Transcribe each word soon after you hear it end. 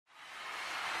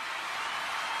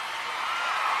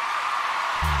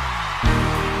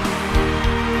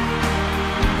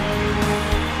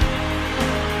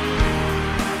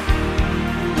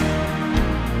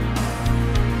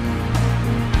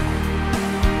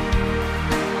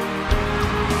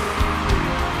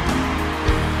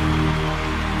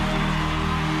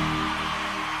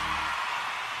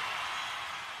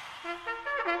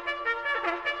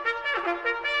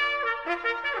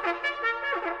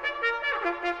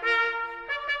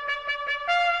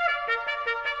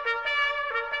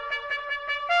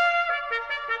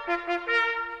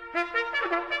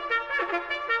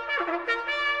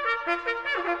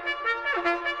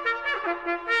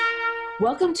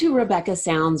Welcome to Rebecca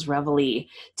Sounds Reveille.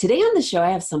 Today on the show,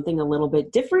 I have something a little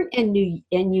bit different and new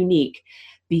and unique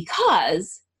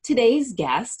because today's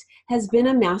guest has been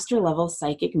a master level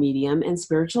psychic medium and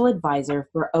spiritual advisor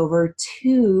for over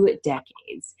 2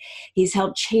 decades. He's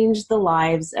helped change the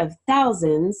lives of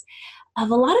thousands of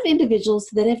a lot of individuals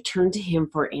that have turned to him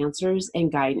for answers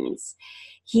and guidance.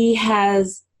 He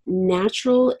has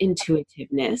natural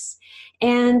intuitiveness,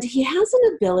 and he has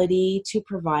an ability to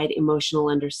provide emotional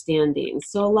understanding.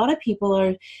 So a lot of people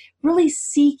are really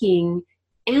seeking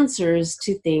answers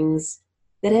to things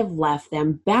that have left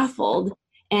them baffled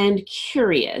and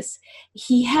curious.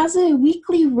 He has a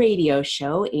weekly radio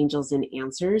show, Angels and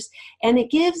Answers, and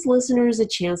it gives listeners a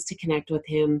chance to connect with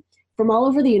him from all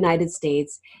over the United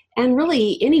States and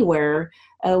really anywhere.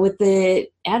 With the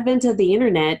advent of the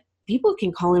internet, people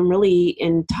can call him really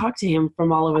and talk to him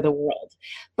from all over the world.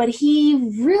 But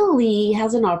he really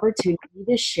has an opportunity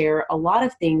to share a lot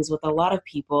of things with a lot of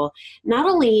people, not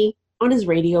only on his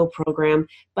radio program,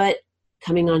 but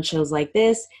coming on shows like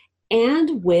this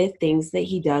and with things that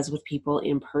he does with people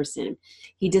in person.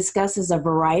 He discusses a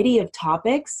variety of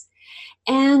topics,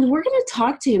 and we're going to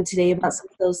talk to him today about some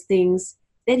of those things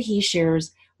that he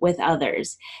shares with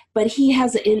others. But he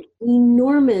has an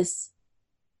enormous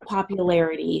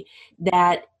popularity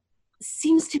that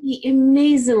seems to be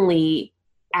amazingly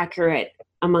accurate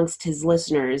amongst his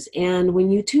listeners. And when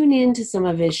you tune in to some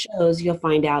of his shows, you'll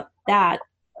find out that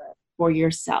for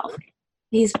yourself.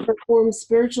 He's performed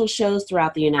spiritual shows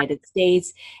throughout the United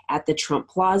States at the Trump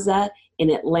Plaza in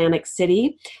Atlantic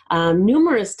City,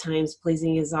 numerous times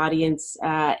pleasing his audience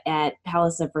at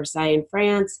Palace of Versailles in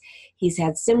France. He's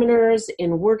had seminars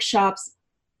and workshops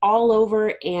all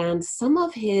over, and some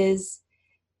of his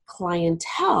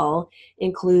clientele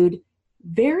include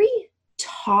very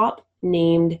top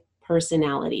named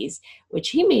personalities,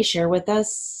 which he may share with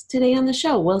us today on the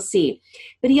show. We'll see.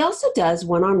 But he also does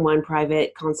one-on-one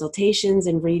private consultations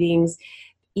and readings,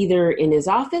 either in his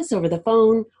office over the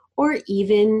phone or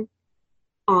even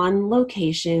on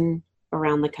location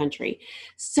around the country.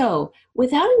 So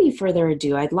without any further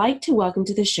ado, I'd like to welcome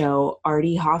to the show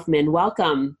Artie Hoffman.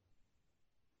 Welcome.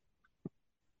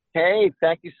 Hey,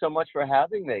 thank you so much for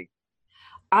having me.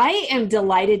 I am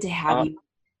delighted to have you.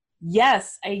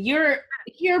 Yes, you're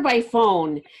here by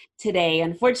phone today.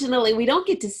 Unfortunately, we don't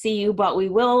get to see you, but we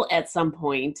will at some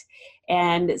point.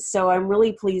 And so I'm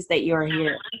really pleased that you're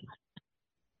here.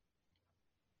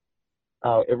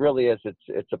 It really is.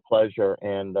 It's a pleasure.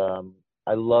 And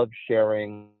I love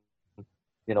sharing,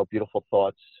 beautiful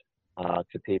thoughts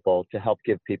to people to help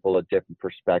give people a different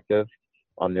perspective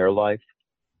on their life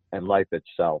and life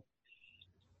itself.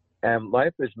 And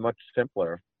life is much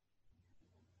simpler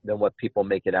than what people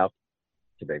make it out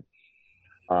to be.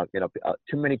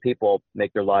 Too many people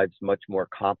make their lives much more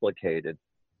complicated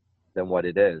than what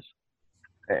it is.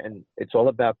 And it's all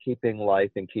about keeping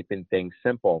life and keeping things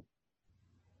simple.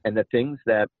 And the things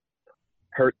that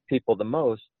hurt people the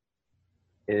most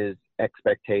is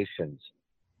expectations.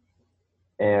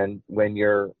 And when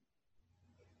you're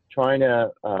trying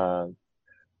to,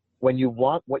 when you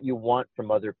want what you want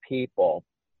from other people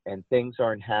and things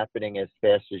aren't happening as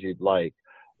fast as you'd like,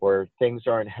 or things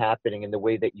aren't happening in the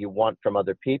way that you want from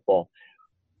other people,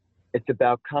 it's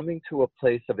about coming to a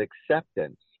place of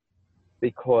acceptance.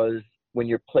 Because when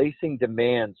you're placing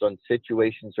demands on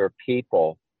situations or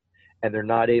people and they're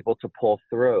not able to pull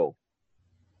through,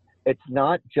 it's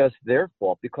not just their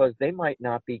fault, because they might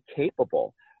not be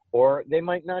capable or they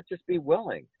might not just be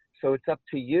willing. So it's up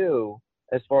to you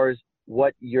as far as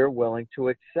what you're willing to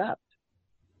accept.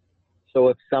 So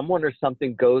if someone or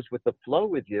something goes with the flow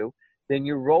with you, then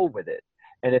you roll with it.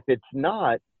 And if it's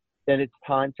not, then it's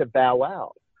time to bow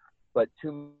out. But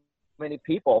too many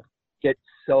people get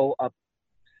so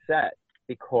upset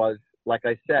because, like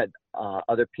I said,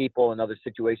 other people and other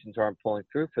situations aren't pulling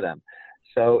through for them.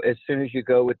 So as soon as you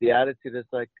go with the attitude,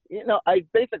 it's like, I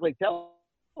basically tell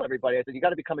everybody, I said, you got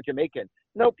to become a Jamaican.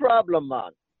 No problem,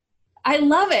 man. I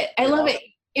love it. I love it.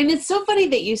 And it's so funny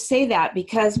that you say that,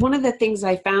 because one of the things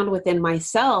I found within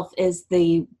myself is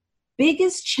the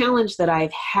biggest challenge that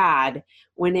I've had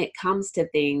when it comes to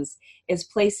things is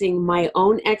placing my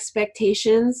own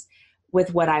expectations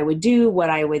with what I would do, what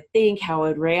I would think, how I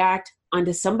would react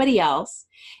onto somebody else,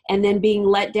 and then being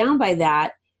let down by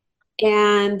that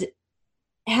and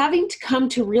having to come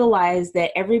to realize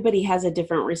that everybody has a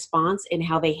different response in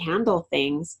how they handle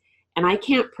things. And I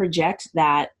can't project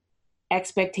that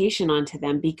expectation onto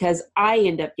them because I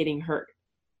end up getting hurt.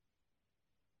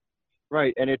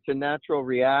 Right. And it's a natural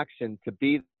reaction to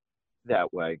be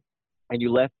that way, and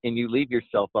you leave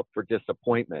yourself up for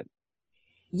disappointment,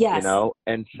 Yes.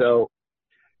 and so,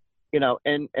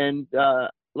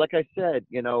 like I said,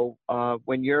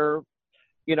 when you're,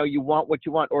 you want what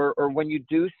you want, or when you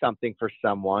do something for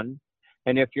someone,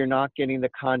 and if you're not getting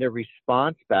the kind of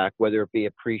response back, whether it be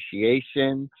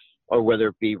appreciation or whether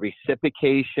it be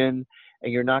reciprocation,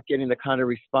 and you're not getting the kind of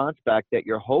response back that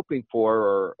you're hoping for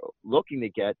or looking to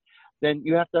get, then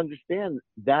you have to understand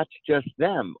that's just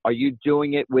them. Are you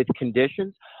doing it with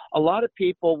conditions? A lot of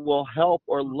people will help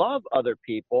or love other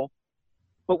people,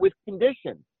 but with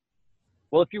conditions.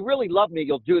 Well, if you really love me,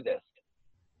 you'll do this.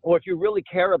 Or if you really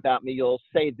care about me, you'll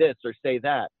say this or say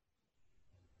that.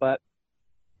 But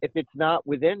if it's not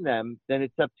within them, then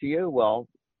it's up to you. Well,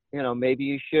 maybe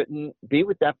you shouldn't be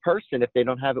with that person if they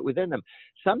don't have it within them.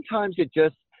 Sometimes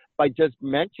by just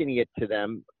mentioning it to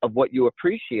them of what you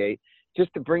appreciate,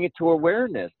 just to bring it to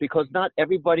awareness, because not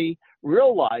everybody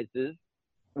realizes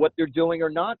what they're doing or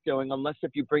not doing unless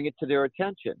if you bring it to their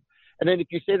attention. And then if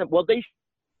you say that, well, they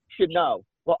should know.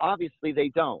 Well, obviously they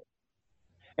don't.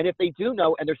 And if they do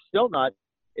know and they're still not,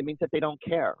 it means that they don't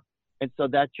care. And so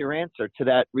that's your answer to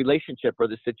that relationship or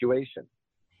the situation.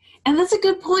 And that's a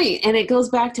good point. And it goes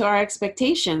back to our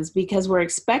expectations, because we're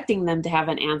expecting them to have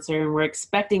an answer and we're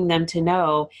expecting them to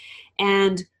know.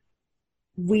 And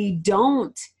we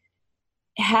don't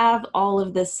have all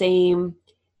of the same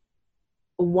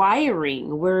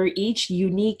wiring. We're each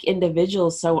unique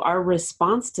individuals. So our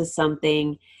response to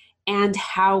something and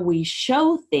how we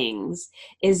show things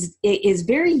is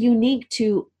very unique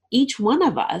to each one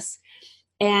of us.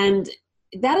 And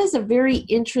that is a very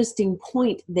interesting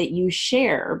point that you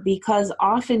share, because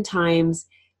oftentimes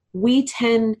we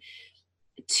tend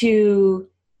to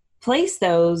place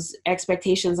those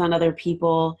expectations on other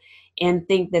people and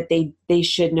think that they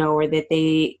should know, or that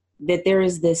there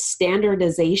is this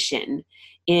standardization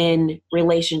in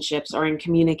relationships or in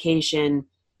communication,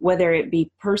 whether it be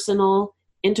personal,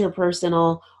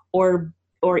 interpersonal, or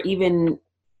even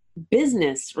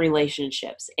business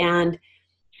relationships. And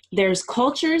there's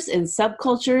cultures and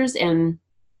subcultures, and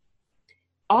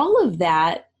all of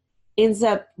that ends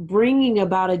up bringing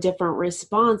about a different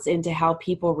response into how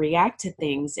people react to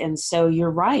things. And so you're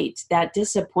right, that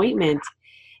disappointment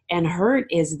and hurt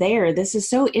is there. This is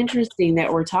so interesting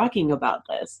that we're talking about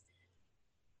this.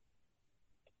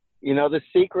 The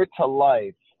secret to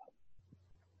life,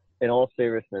 in all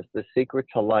seriousness, the secret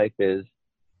to life is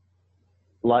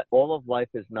all of life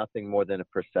is nothing more than a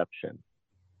perception.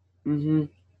 Mm-hmm.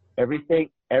 Everything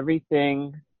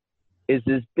is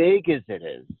as big as it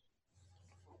is.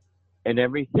 And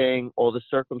everything, all the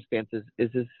circumstances,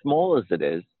 is as small as it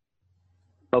is,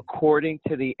 according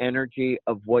to the energy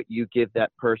of what you give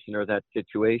that person or that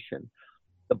situation.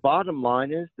 The bottom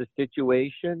line is the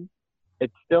situation,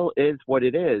 it still is what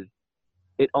it is.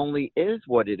 It only is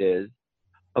what it is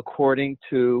according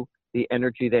to the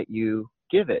energy that you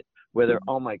give it. Whether,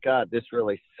 oh my God, this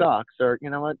really sucks, or you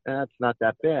know what, that's not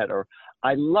that bad, or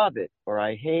I love it, or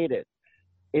I hate it.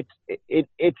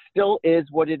 It still is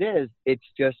what it is. It's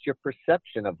just your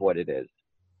perception of what it is.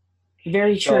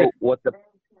 Very true.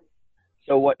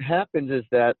 So what happens is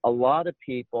that a lot of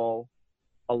people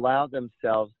allow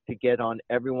themselves to get on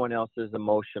everyone else's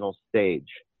emotional stage.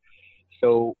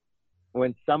 So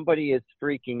when somebody is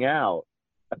freaking out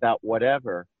about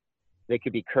whatever, they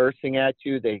could be cursing at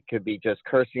you. They could be just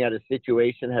cursing at a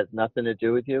situation that has nothing to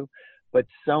do with you. But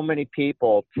so many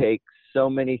people take so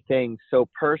many things so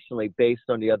personally based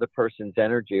on the other person's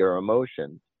energy or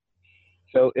emotions.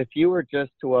 So if you were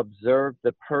just to observe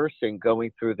the person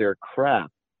going through their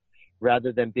crap,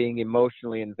 rather than being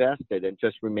emotionally invested and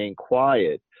just remain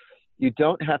quiet, you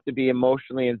don't have to be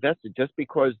emotionally invested. Just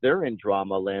because they're in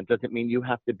drama land doesn't mean you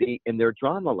have to be in their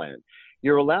drama land.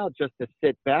 You're allowed just to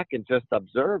sit back and just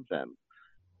observe them.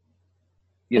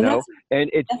 And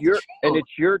it's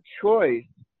your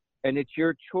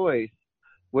choice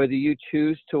whether you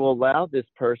choose to allow this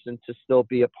person to still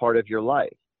be a part of your life.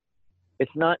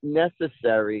 It's not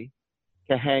necessary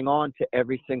to hang on to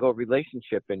every single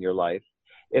relationship in your life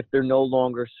if they're no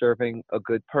longer serving a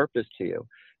good purpose to you.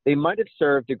 They might have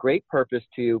served a great purpose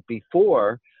to you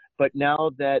before, but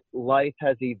now that life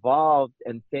has evolved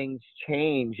and things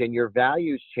change and your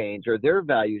values change or their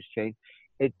values change,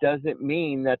 it doesn't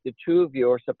mean that the two of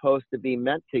you are supposed to be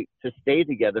meant to stay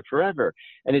together forever.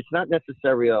 And it's not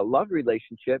necessarily a love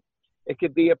relationship. It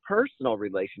could be a personal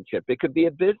relationship. It could be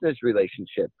a business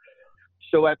relationship.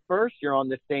 So at first you're on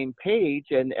the same page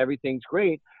and everything's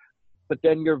great, but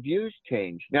then your views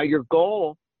change. Now your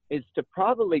goal is to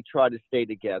probably try to stay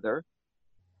together,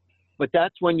 but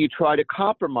that's when you try to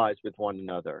compromise with one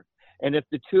another. And if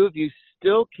the two of you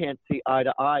still can't see eye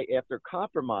to eye after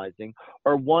compromising,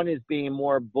 or one is being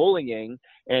more bullying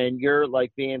and you're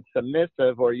like being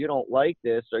submissive, or you don't like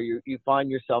this, or you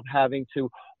find yourself having to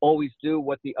always do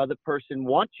what the other person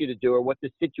wants you to do or what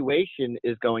the situation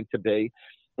is going to be.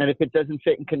 And if it doesn't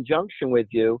fit in conjunction with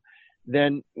you,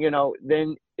 then,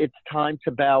 then it's time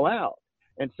to bow out.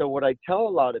 And so what I tell a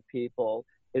lot of people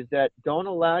is that don't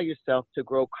allow yourself to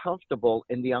grow comfortable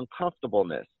in the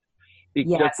uncomfortableness just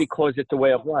Yes. because it's a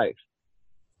way of life.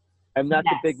 And that's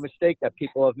a big Yes. mistake that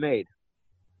people have made.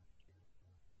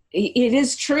 It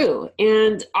is true.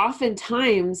 And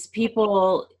oftentimes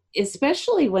people,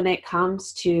 especially when it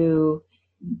comes to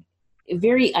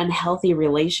very unhealthy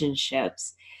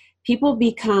relationships, people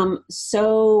become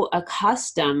so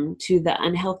accustomed to the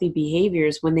unhealthy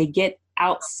behaviors when they get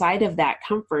outside of that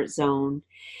comfort zone.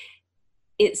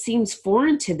 It seems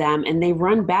foreign to them and they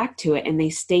run back to it and they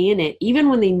stay in it, even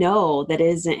when they know that it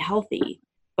isn't healthy.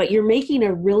 But you're making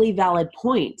a really valid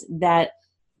point that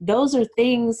those are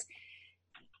things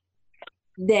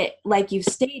that, like you've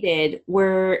stated,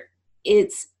 where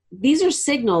these are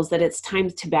signals that it's time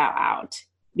to bow out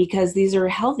because these are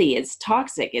healthy. It's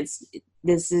toxic.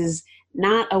 This is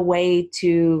not a way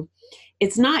to,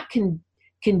 it's not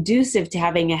conducive to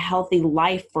having a healthy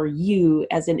life for you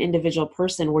as an individual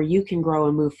person where you can grow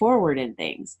and move forward in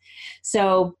things.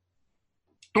 So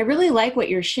I really like what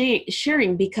you're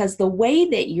sharing because the way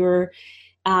that you're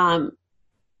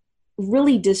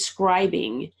really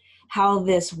describing how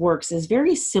this works is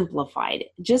very simplified,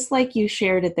 just like you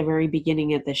shared at the very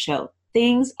beginning of the show.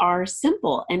 Things are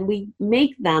simple and we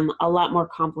make them a lot more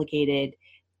complicated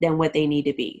than what they need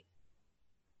to be.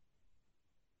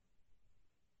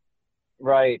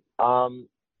 Right.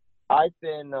 I've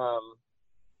been,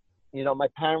 my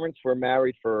parents were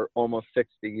married for almost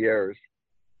 60 years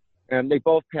and they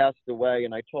both passed away.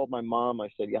 And I told my mom, I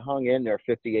said, you hung in there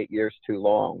 58 years too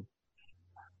long,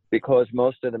 because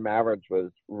most of the marriage was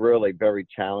really very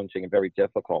challenging and very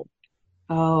difficult.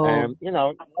 Oh. And,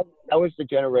 that was the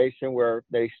generation where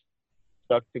they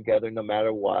stuck together no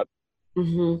matter what.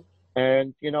 Mm-hmm.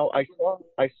 And,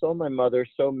 I saw my mother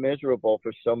so miserable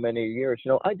for so many years.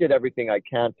 I did everything I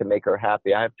can to make her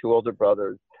happy. I have two older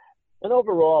brothers. And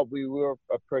overall, we were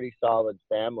a pretty solid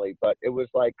family. But it was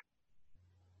like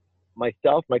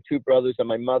myself, my two brothers, and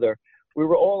my mother, we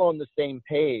were all on the same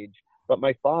page. But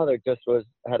my father just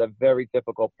had a very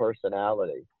difficult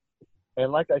personality.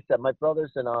 And like I said, my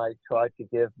brothers and I tried to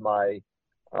give my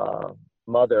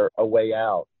mother a way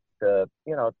out to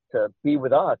be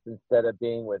with us instead of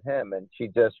being with him. And she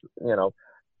just,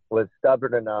 was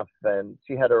stubborn enough, and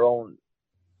she had her own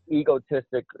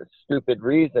egotistic, stupid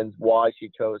reasons why she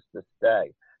chose to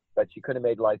stay. But she could have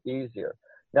made life easier.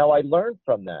 Now, I learned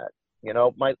from that.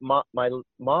 My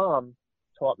mom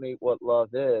taught me what love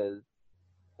is,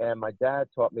 and my dad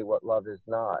taught me what love is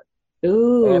not.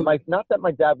 Ooh. And not that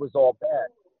my dad was all bad.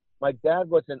 My dad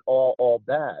wasn't all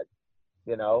bad,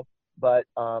 but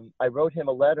I wrote him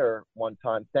a letter one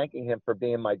time thanking him for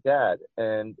being my dad.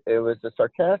 And it was a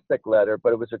sarcastic letter,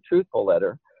 but it was a truthful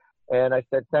letter. And I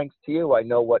said, thanks to you, I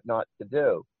know what not to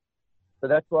do. So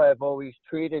that's why I've always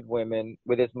treated women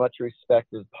with as much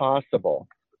respect as possible.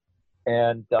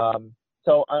 And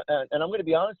so I'm going to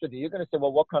be honest with you. You're going to say,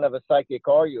 well, what kind of a psychic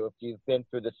are you if you've been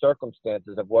through the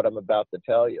circumstances of what I'm about to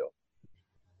tell you?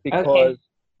 Because okay.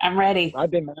 I'm ready. I've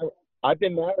been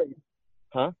married.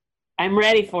 Huh? I'm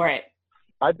ready for it.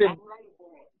 I've been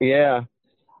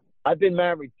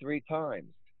married 3 times,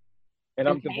 and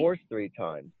I'm divorced 3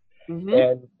 times.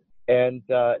 Mm-hmm. And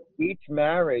each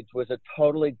marriage was a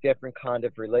totally different kind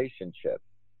of relationship.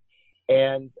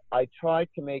 And I tried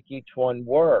to make each one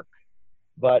work,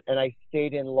 and I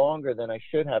stayed in longer than I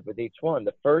should have with each one.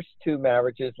 The first 2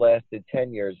 marriages lasted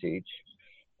 10 years each,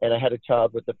 and I had a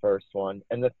child with the first one.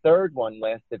 And the third one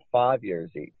lasted 5 years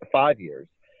each, 5 years.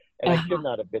 And I should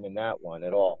not have been in that one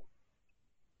at all.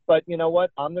 But you know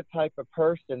what? I'm the type of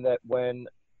person that when,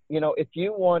 if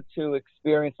you want to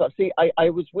experience, see, I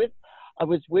was with,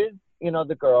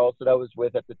 the girls that I was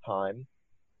with at the time.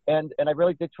 And I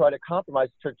really did try to compromise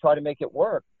to try to make it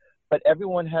work. But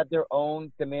everyone had their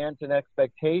own demands and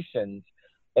expectations.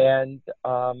 And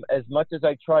as much as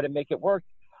I tried to make it work,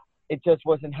 it just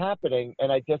wasn't happening.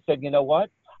 And I just said, you know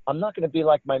what? I'm not going to be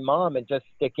like my mom and just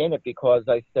stick in it because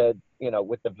I said,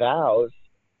 with the vows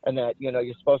and that, you're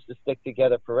supposed to stick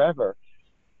together forever.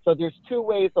 So there's 2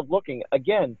 ways of looking.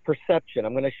 Again, perception.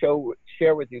 I'm going to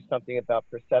share with you something about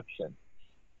perception.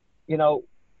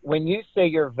 When you say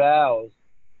your vows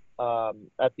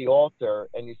at the altar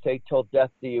and you say, till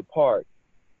death do you part,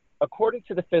 according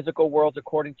to the physical world,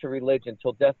 according to religion,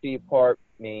 till death do you part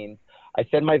means I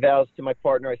said my vows to my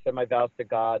partner. I said my vows to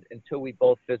God until we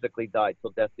both physically die,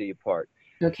 till death do you part.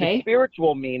 The Okay.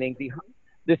 spiritual meaning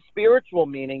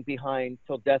behind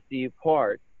till death do you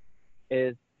part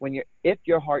is if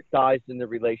your heart dies in the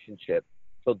relationship,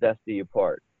 till death do you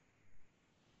part.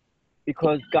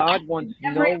 Because I God had wants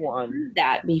never no even one. heard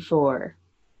that before.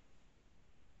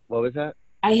 What was that?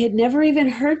 I had never even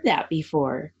heard that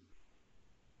before.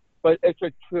 But it's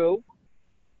a true,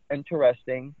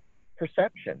 interesting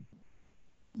perception.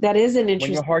 That is an When your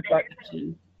interesting heart dies,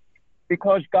 question.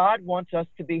 because God wants us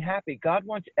to be happy. God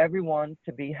wants everyone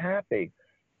to be happy.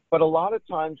 But a lot of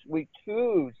times we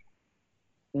choose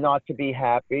not to be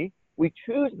happy. We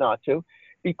choose not to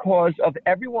because of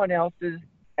everyone else's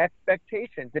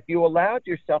expectations. If you allowed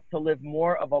yourself to live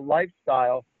more of a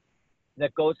lifestyle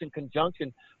that goes in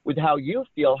conjunction with how you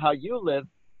feel, how you live,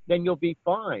 then you'll be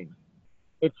fine.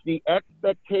 It's the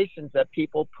expectations that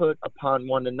people put upon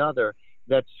one another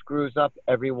that screws up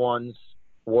everyone's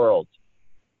world.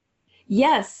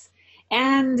 Yes.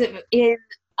 And in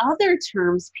other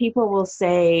terms, people will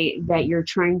say that you're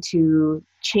trying to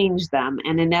change them.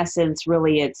 And in essence,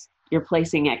 really, it's you're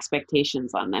placing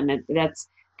expectations on them. That's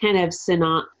kind of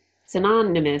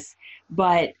synonymous.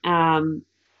 But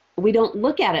we don't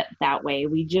look at it that way.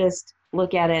 We just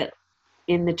look at it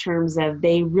in the terms of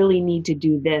they really need to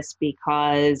do this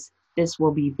because this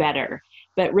will be better.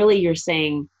 But really, you're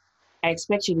saying, I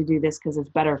expect you to do this because it's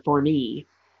better for me.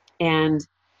 And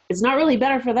it's not really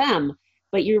better for them.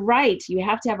 But you're right. You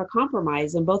have to have a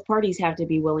compromise, and both parties have to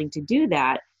be willing to do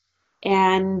that.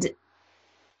 And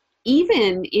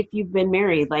even if you've been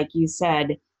married, like you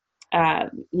said,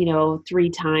 3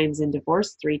 times and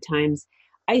divorced 3 times,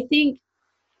 I think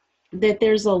that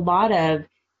there's a lot of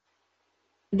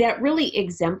that really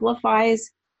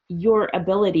exemplifies your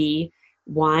ability,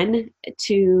 one,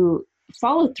 to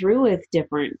follow through with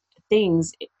different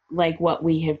things like what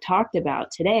we have talked about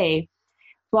today,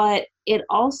 but it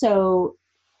also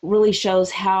really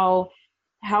shows how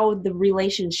the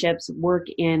relationships work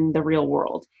in the real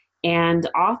world. And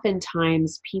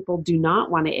oftentimes people do not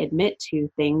want to admit to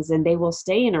things, and they will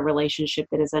stay in a relationship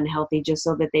that is unhealthy just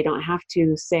so that they don't have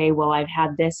to say, well, I've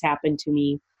had this happen to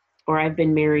me, or I've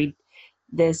been married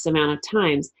this amount of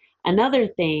times. Another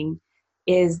thing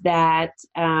is that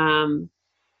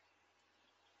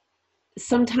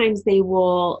sometimes they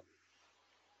will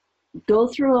go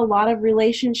through a lot of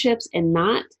relationships and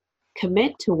not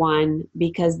commit to one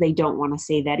because they don't want to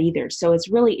say that either. So it's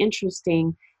really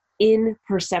interesting in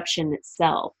perception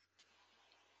itself.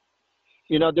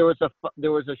 You know, there was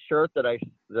a shirt that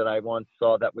I once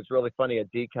saw that was really funny, a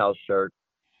decal shirt,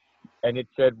 and it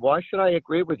said, "Why should I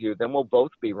agree with you? Then we'll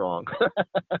both be wrong."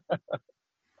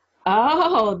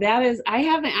 Oh, that is I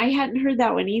hadn't heard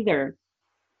that one either.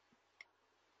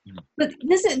 But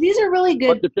these are really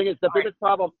But good. the thing is, the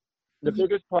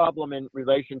biggest problem in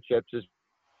relationships is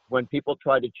when people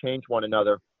try to change one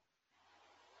another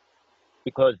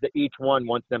because each one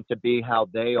wants them to be how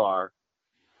they are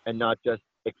and not just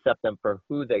accept them for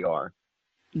who they are.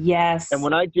 And Yes.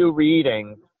 when I do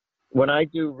readings,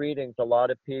 a lot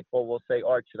of people will say,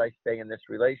 "Art, should I stay in this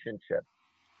relationship?"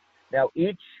 Now,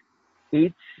 each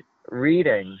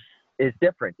reading is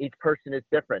different. Each person is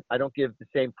different. I don't give the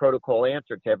same protocol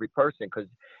answer to every person because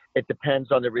it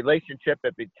depends on the relationship.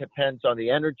 It depends on the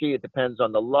energy. It depends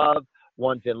on the love.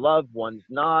 One's in love, one's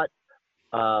not.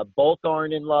 Both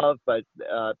aren't in love, but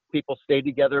people stay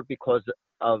together because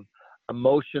of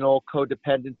emotional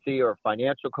codependency or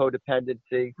financial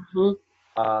codependency. Mhm.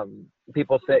 Um,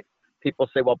 people say people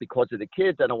say, well, because of the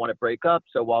kids, I don't want to break up.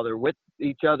 So while they're with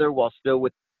each other, while still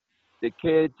with the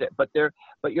kids, but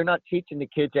you're not teaching the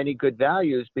kids any good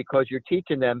values because you're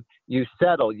teaching them you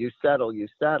settle, you settle, you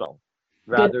settle,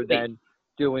 Good rather point. than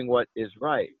doing what is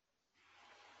right.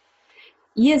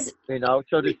 Yes.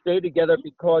 So to stay together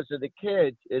because of the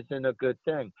kids isn't a good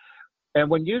thing. And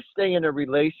when you stay in a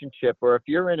relationship or if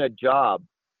you're in a job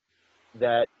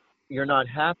that you're not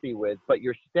happy with, but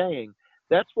you're staying,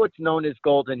 that's what's known as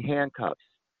golden handcuffs.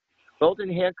 Golden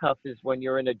handcuffs is when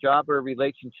you're in a job or a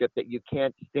relationship that you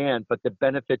can't stand, but the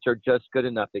benefits are just good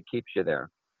enough that keeps you there.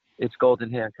 It's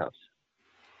golden handcuffs.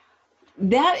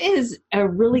 That is a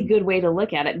really good way to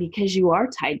look at it because you are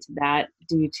tied to that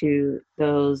due to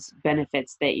those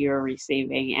benefits that you're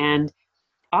receiving. And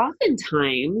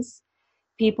oftentimes,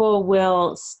 people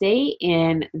will stay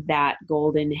in that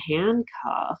golden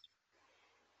handcuff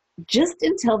just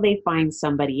until they find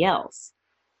somebody else.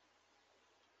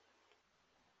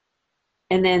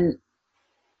 And then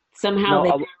somehow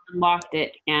Now, they unlocked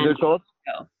it and there's also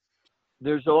go.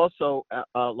 there's also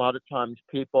a lot of times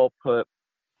people put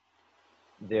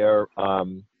their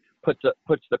puts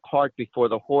the cart before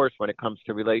the horse when it comes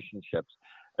to relationships.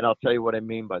 And I'll tell you what I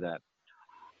mean by that.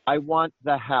 I want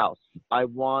the house. I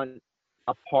want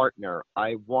a partner.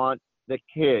 I want the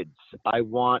kids. I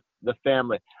want the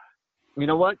family. You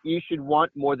know what? You should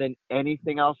want more than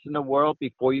anything else in the world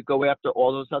before you go after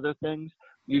all those other things.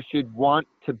 You should want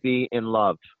to be in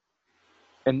love.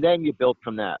 And then you build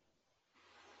from that.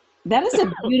 That is a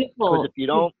Because beautiful. if you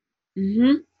don't,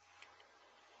 Mm-hmm.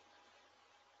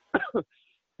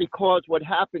 because what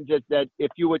happens is that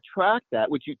if you attract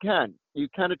that, which you can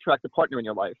attract a partner in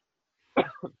your life,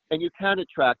 and you can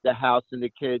attract the house and the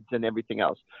kids and everything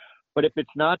else. But if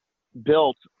it's not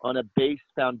built on a base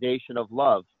foundation of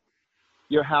love,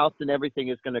 your house and everything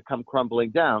is going to come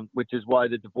crumbling down, which is why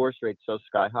the divorce rate's so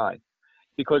sky high,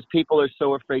 because people are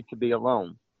so afraid to be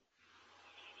alone.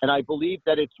 And I believe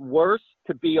that it's worse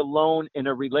to be alone in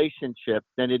a relationship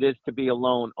than it is to be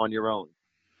alone on your own.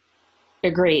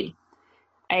 Agreed.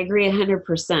 I agree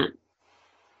 100%.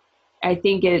 I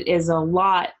think it is a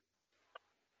lot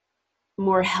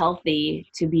more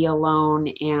healthy to be alone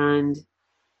and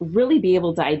really be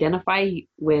able to identify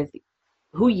with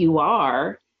who you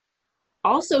are.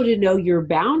 Also to know your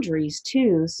boundaries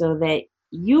too, so that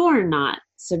you are not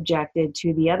subjected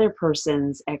to the other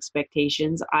person's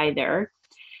expectations either.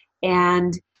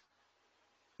 And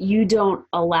you don't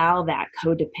allow that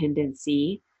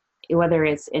codependency, whether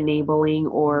it's enabling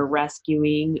or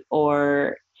rescuing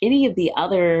or any of the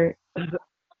other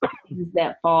things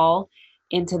that fall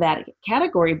into that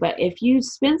category. But if you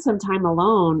spend some time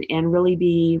alone and really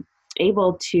be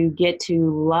able to get to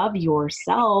love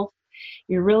yourself,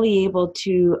 you're really able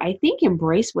to, I think,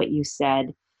 embrace what you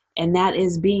said. And that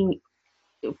is being,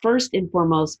 first and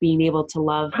foremost, being able to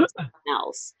love someone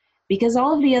else. Because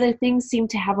all of the other things seem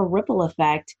to have a ripple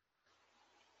effect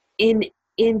in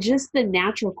just the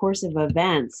natural course of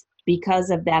events because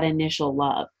of that initial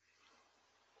love.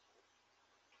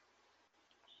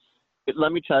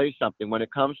 Let me tell you something. When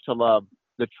it comes to love,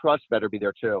 the trust better be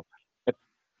there too. If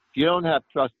you don't have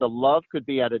trust, the love could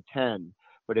be at a 10.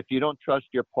 But if you don't trust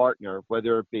your partner,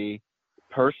 whether it be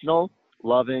personal,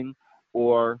 loving,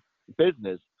 or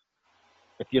business,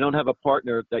 if you don't have a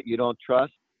partner that you don't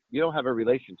trust, you don't have a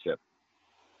relationship.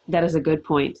 That is a good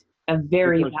point. A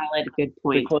very valid good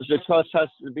point. Because the trust has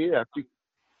to be there.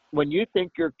 When you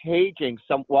think you're caging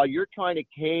while you're trying to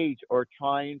cage or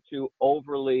trying to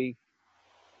overly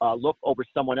look over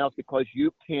someone else because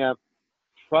you can't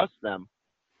trust them,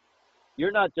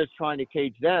 you're not just trying to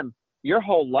cage them. Your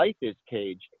whole life is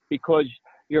caged because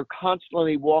you're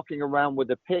constantly walking around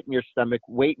with a pit in your stomach,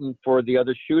 waiting for the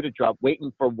other shoe to drop,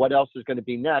 waiting for what else is going to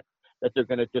be next that they're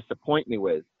going to disappoint me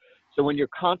with. So when you're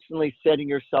constantly setting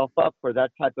yourself up for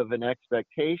that type of an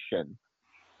expectation,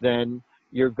 then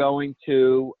you're going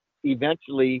to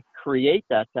eventually create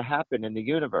that to happen in the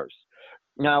universe.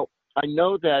 Now, I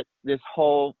know that this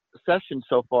whole session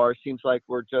so far seems like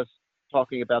we're just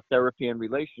talking about therapy and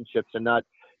relationships and not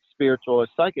spiritual or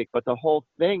psychic, but the whole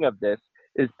thing of this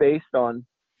is based on,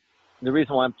 the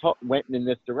reason why went in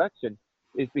this direction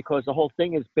is because the whole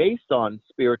thing is based on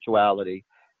spirituality,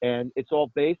 and it's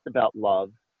all based about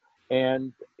love.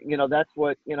 And, that's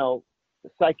what,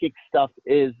 psychic stuff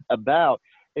is about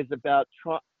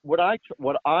what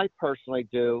I personally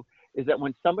do is that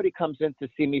when somebody comes in to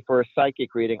see me for a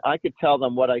psychic reading, I could tell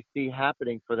them what I see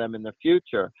happening for them in the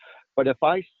future. But if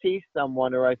I see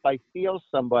someone or if I feel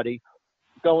somebody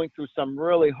going through some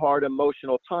really hard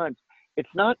emotional times, it's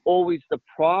not always the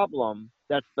problem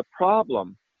that's the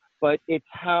problem, but it's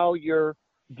how you're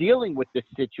dealing with this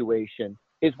situation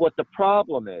is what the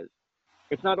problem is.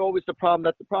 It's not always the problem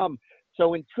that's the problem.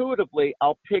 So intuitively,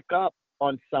 I'll pick up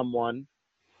on someone,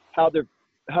 how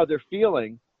they're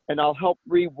feeling, and I'll help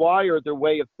rewire their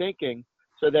way of thinking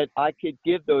so that I could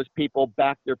give those people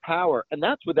back their power. And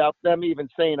that's without them even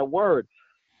saying a word.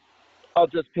 I'll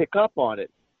just pick up on it.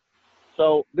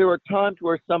 So there are times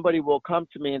where somebody will come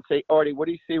to me and say, Artie, what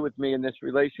do you see with me in this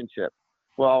relationship?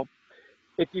 Well,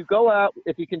 if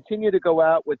you continue to go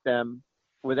out with them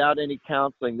without any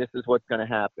counseling, this is what's going to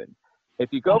happen. If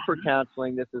you go for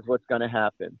counseling, this is what's going to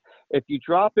happen. If you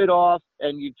drop it off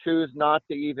and you choose not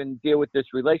to even deal with this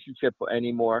relationship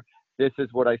anymore, this is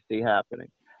what I see happening.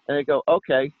 And they go,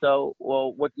 okay, so,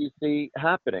 well, what do you see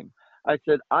happening? I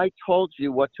said, I told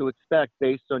you what to expect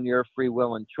based on your free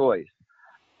will and choice.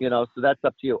 So that's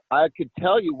up to you. I could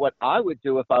tell you what I would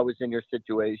do if I was in your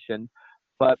situation,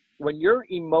 but when you're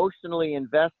emotionally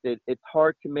invested, it's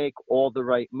hard to make all the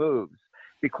right moves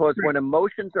because when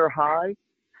emotions are high,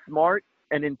 smart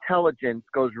and intelligence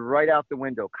goes right out the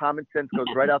window. Common sense goes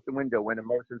right out the window when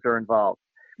emotions are involved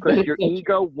because your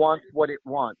ego wants what it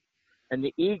wants. And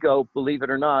the ego, believe it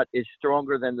or not, is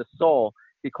stronger than the soul,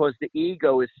 because the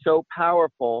ego is so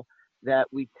powerful that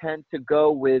we tend to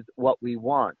go with what we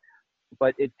want.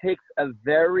 But it takes a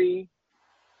very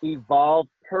evolved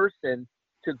person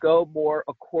to go more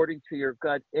according to your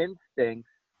gut instincts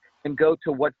and go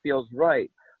to what feels right.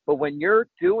 But when you're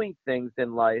doing things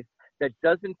in life that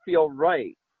doesn't feel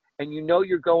right, and you know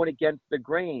you're going against the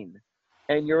grain,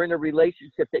 and you're in a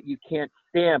relationship that you can't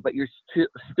stand, but you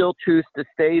still choose to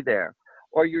stay there,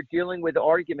 or you're dealing with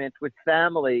arguments with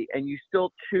family and you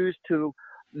still choose to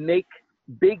make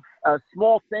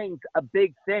small things a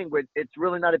big thing, where it's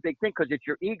really not a big thing because it's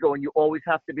your ego and you always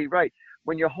have to be right.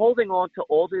 When you're holding on to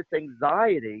all this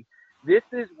anxiety, this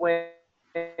is when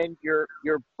your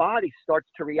body starts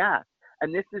to react.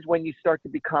 And this is when you start to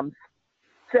become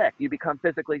sick. You become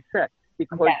physically sick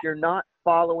because you're not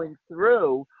following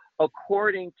through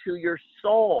according to your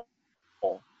soul.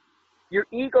 Your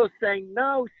ego's saying,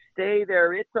 no, stay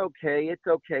there. It's okay. It's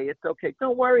okay. It's okay.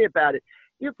 Don't worry about it.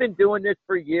 You've been doing this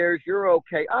for years. You're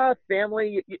okay.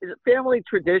 Family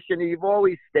tradition. You've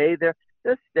always stayed there.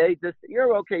 Just stay.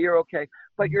 You're okay. You're okay.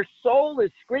 But your soul is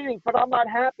screaming, but I'm not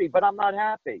happy. But I'm not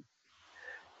happy.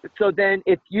 So then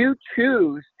if you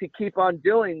choose to keep on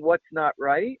doing what's not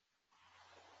right,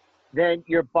 then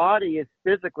your body is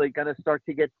physically going to start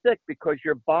to get sick, because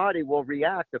your body will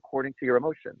react according to your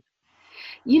emotions.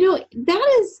 You know,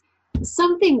 that is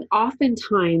something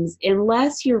oftentimes,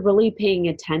 unless you're really paying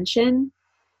attention,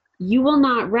 you will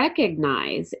not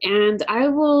recognize. And I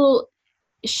will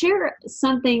share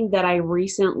something that I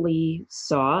recently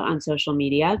saw on social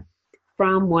media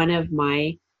from one of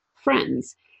my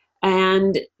friends.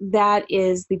 And that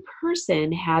is, the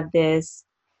person had this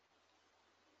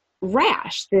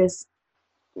rash, this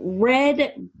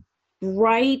red,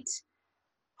 bright,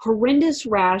 horrendous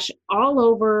rash all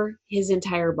over his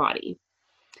entire body.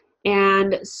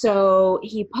 And so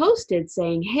he posted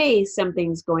saying, hey,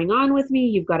 something's going on with me.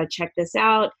 You've got to check this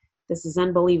out. This is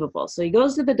unbelievable. So he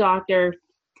goes to the doctor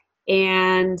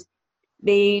and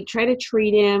they try to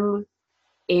treat him.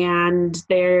 And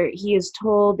he is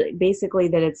told basically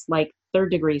that it's like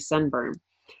 3rd-degree sunburn.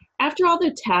 After all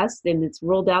the tests, and it's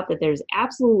ruled out that there's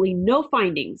absolutely no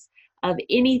findings of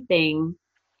anything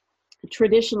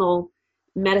traditional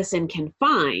medicine can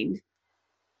find,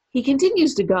 he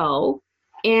continues to go,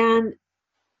 and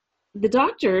the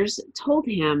doctors told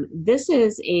him, this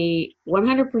is a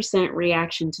 100%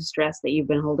 reaction to stress that you've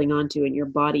been holding on to and your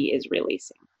body is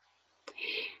releasing.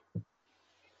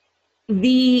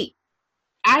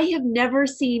 I have never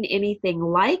seen anything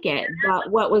like it, but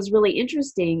what was really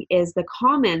interesting is the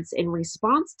comments in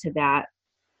response to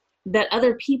that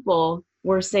other people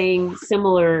were saying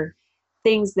similar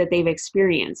things that they've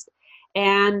experienced.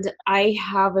 And I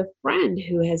have a friend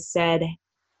who has said,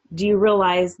 do you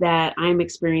realize that I'm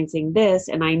experiencing this?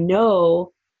 And I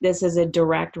know this is a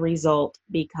direct result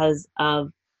because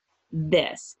of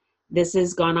this. This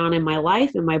has gone on in my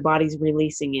life and my body's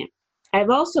releasing it.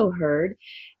 I've also heard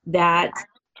that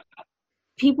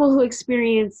people who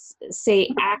experience, say,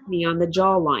 acne on the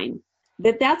jawline,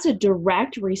 that's a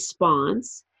direct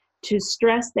response to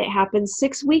stress that happened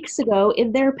 6 weeks ago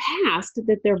in their past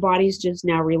that their body's just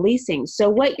now releasing. So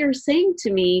what you're saying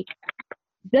to me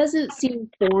doesn't seem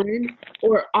foreign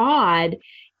or odd.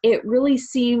 It really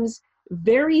seems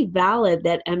very valid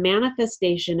that a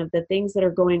manifestation of the things that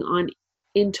are going on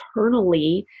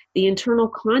internally, the internal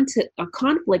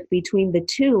conflict between the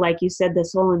two, like you said, the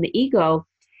soul and the ego,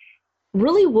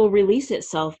 really will release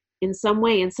itself in some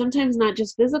way. And sometimes not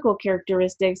just physical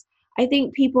characteristics. I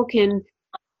think people can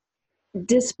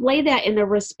display that in a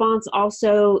response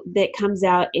also that comes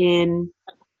out in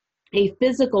a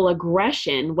physical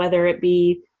aggression, whether it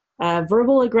be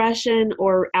verbal aggression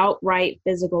or outright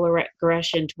physical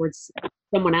aggression towards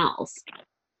someone else.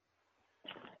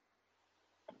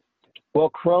 Well,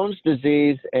 Crohn's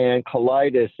disease and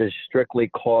colitis is strictly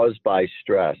caused by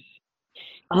stress.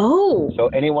 Oh. So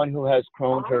anyone who has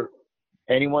Crohn's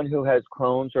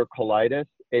or colitis,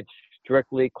 it's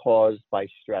strictly caused by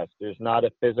stress. There's not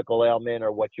a physical ailment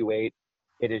or what you ate.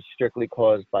 It is strictly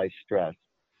caused by stress.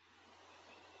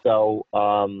 So,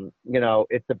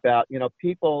 it's about,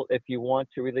 people, if you want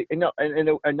to really, and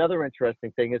another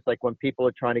interesting thing is like when people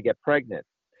are trying to get pregnant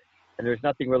and there's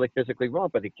nothing really physically wrong,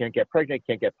 but they can't get pregnant.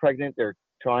 They're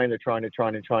trying, they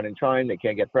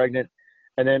can't get pregnant.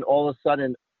 And then all of a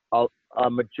sudden, a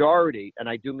majority, and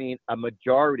I do mean a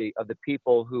majority of the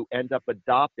people who end up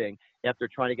adopting after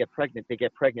trying to get pregnant, they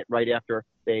get pregnant right after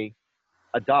they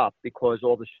adopt because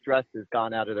all the stress has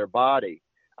gone out of their body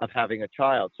of having a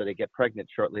child. So they get pregnant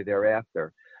shortly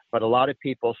thereafter. But a lot of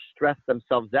people stress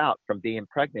themselves out from being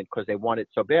pregnant because they want it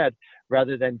so bad,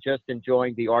 rather than just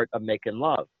enjoying the art of making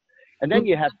love. And then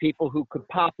you have people who could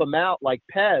pop them out like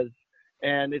Pez,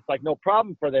 and it's like no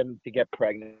problem for them to get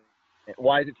pregnant.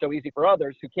 Why is it so easy for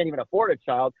others who can't even afford a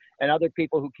child, and other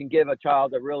people who can give a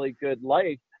child a really good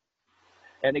life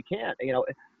and they can't?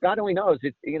 God only knows.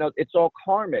 It's all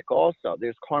karmic also.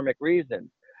 There's karmic reasons,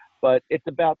 but it's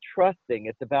about trusting.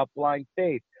 It's about blind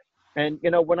faith. And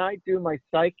when I do my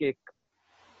psychic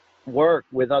work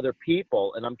with other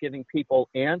people and I'm giving people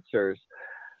answers,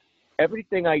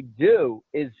 everything I do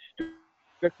is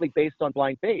strictly based on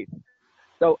blind faith.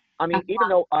 So, I mean, even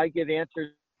though I give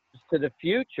answers to the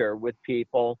future with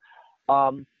people,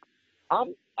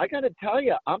 I got to tell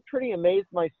you, I'm pretty amazed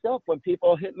myself when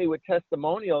people hit me with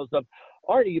testimonials of,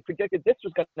 Artie, you predicted this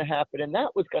was going to happen and that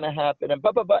was going to happen and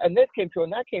blah, blah, blah, and this came true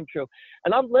and that came true.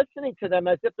 And I'm listening to them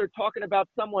as if they're talking about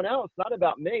someone else, not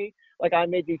about me. Like I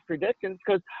made these predictions,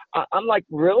 because I'm like,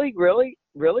 really, really,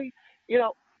 really?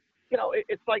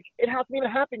 It's like it hasn't even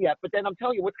happened yet, but then I'm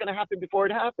telling you what's going to happen before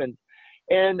it happens.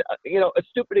 And, a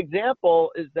stupid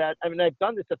example is that, I mean, I've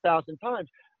done this 1,000 times,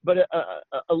 but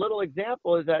a little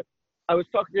example is that I was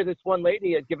talking to this one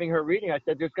lady at giving her a reading. I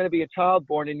said, there's going to be a child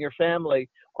born in your family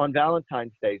on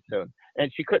Valentine's Day soon. And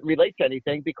she couldn't relate to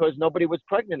anything because nobody was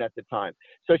pregnant at the time.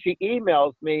 So she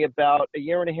emails me about a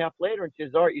year and a half later and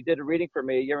says, Art, you did a reading for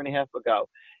me a year and a half ago.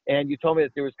 And you told me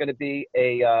that there was going to be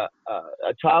a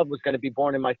child was going to be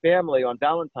born in my family on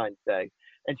Valentine's Day.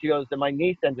 And she goes, and my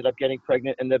niece ended up getting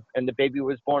pregnant and the baby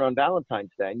was born on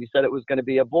Valentine's Day. And you said it was going to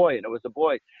be a boy, and it was a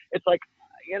boy. It's like,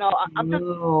 I'm just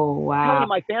telling you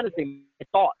my fantasy, my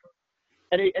thought.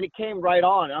 And it came right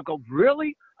on. And I'll go,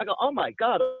 really? I go, oh my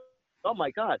God. Oh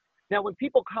my God. Now, when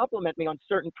people compliment me on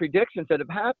certain predictions that have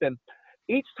happened,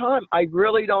 each time I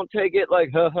really don't take it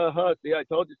like, ha, ha, ha, see, I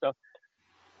told you so.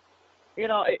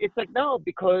 It's like, no,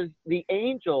 because the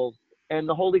angels and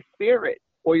the Holy Spirit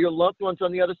or your loved ones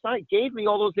on the other side gave me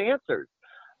all those answers.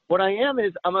 What I am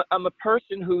is I'm a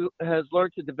person who has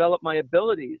learned to develop my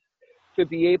abilities to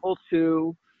be able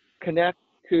to connect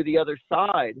to the other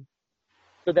side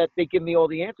so that they give me all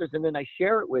the answers and then I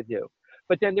share it with you.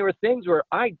 But then there are things where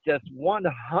I just 100%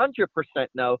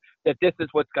 know that this is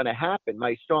what's going to happen,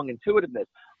 my strong intuitiveness.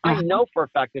 I know for a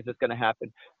fact this is going to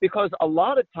happen, because a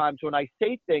lot of times when I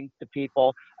say things to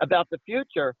people about the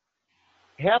future,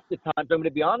 half the times, I'm going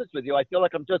to be honest with you, I feel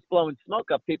like I'm just blowing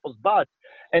smoke up people's butts.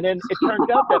 And then it turns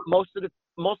out that most of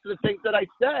the things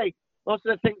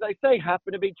I say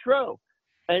happen to be true.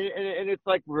 And it's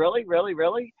like, really, really,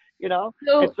 really, And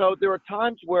so there are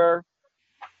times where.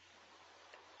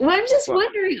 Well, I'm just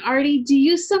wondering, Artie, do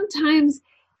you sometimes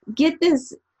get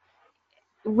this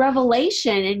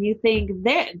revelation and you think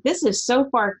this is so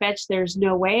far-fetched, there's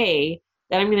no way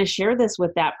that I'm going to share this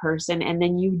with that person, and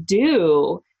then you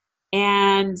do,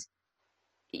 and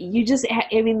you just,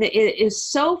 I mean, it is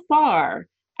so far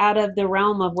out of the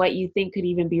realm of what you think could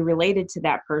even be related to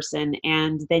that person,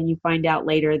 and then you find out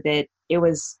later that it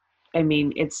was, I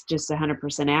mean, it's just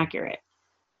 100% accurate.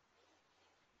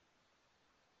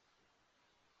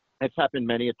 It's happened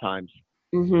many a times.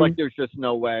 Like there's just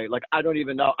no way. Like I don't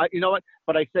even know. You know what?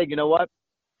 But I say, you know what?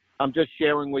 I'm just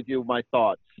sharing with you my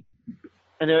thoughts.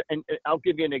 And I'll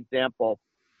give you an example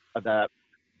of that,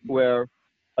 where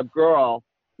a girl,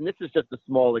 and this is just a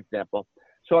small example.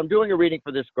 So I'm doing a reading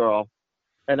for this girl,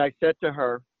 and I said to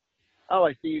her, "Oh,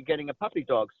 I see you getting a puppy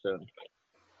dog soon."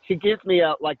 She gives me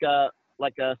a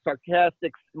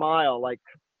sarcastic smile, like,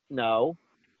 "No."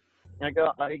 And I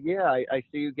go, "Yeah, I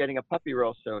see you getting a puppy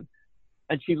real soon."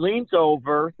 And she leans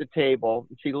over the table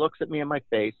and she looks at me in my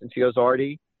face and she goes,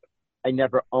 Artie, I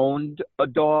never owned a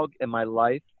dog in my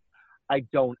life. I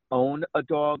don't own a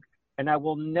dog, and I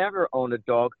will never own a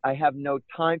dog. I have no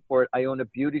time for it. I own a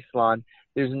beauty salon.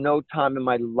 There's no time in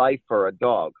my life for a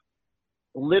dog.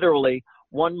 Literally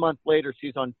 1 month later,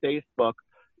 she's on Facebook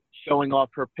showing off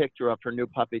her picture of her new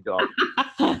puppy dog.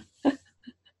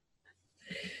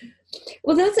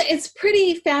 Well, it's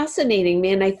pretty fascinating,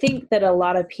 man. I think that a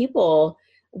lot of people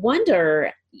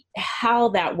wonder how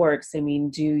that works. I mean,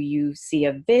 do you see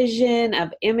a vision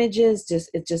of images?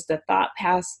 It's just a thought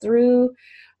pass through?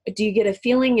 Do you get a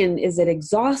feeling, and is it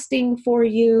exhausting for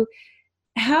you?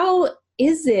 How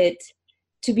is it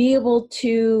to be able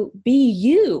to be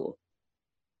you?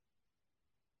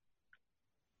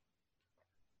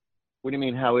 What do you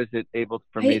mean? How is it able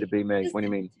for me to be me? What do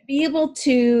you mean? To be able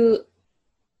to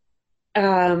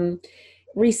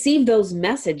receive those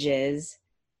messages,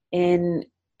 and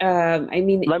I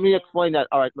mean, let me explain that.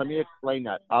 All right, let me explain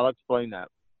that. I'll explain that.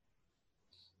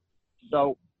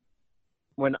 So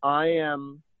when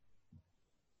I'm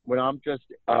just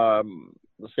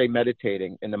let's say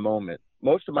meditating in the moment.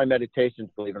 Most of my meditations,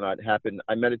 believe it or not, happen.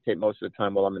 I meditate most of the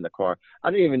time while I'm in the car.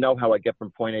 I don't even know how I get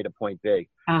from point A to point B.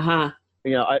 Uh-huh.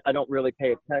 You know, I don't really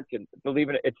pay attention. Believe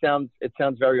it, it sounds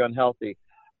very unhealthy.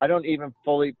 I don't even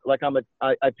fully, like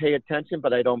I pay attention,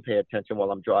 but I don't pay attention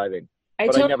while I'm driving. I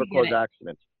But I never totally get cause it.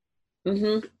 accidents.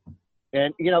 Mm-hmm.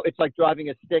 And, you know, it's like driving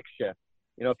a stick shift.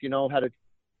 You know, if you know how to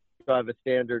drive a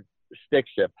standard stick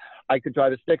shift, I could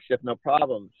drive a stick shift, no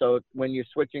problem. So when you're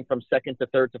switching from second to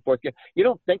third to fourth gear, you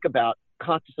don't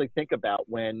consciously think about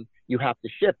when you have to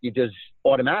shift. You just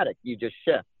you just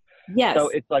shift. So Yes.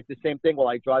 it's like the same thing while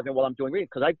I drive and while I'm doing readings,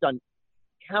 because I've done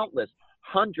countless,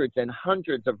 hundreds and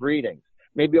hundreds of readings,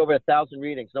 maybe over 1,000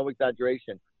 readings, no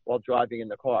exaggeration, while driving in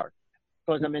the car,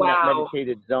 because I'm in that Wow.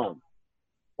 meditated zone.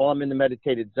 While I'm in the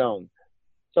meditated zone.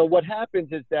 So what happens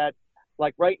is that,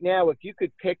 like right now, if you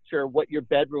could picture what your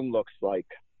bedroom looks like,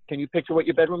 can you picture what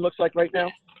your bedroom looks like right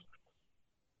now?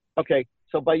 Okay,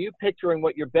 so by you picturing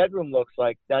what your bedroom looks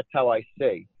like, that's how I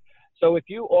see. So if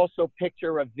you also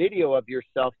picture a video of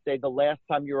yourself, say the last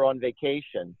time you were on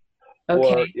vacation,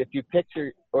 or Okay. if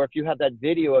you have that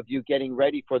video of you getting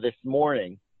ready for this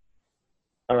morning,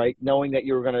 all right, knowing that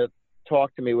you were going to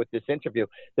talk to me with this interview,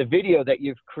 the video that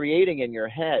you're creating in your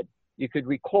head, you could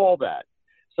recall that.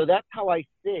 So that's how I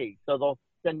see. So they'll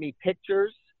send me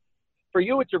pictures. For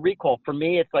you, it's a recall. For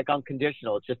me, it's like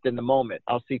unconditional. It's just in the moment.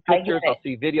 I'll see I get pictures. it. I'll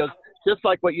see videos, just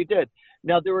like what you did.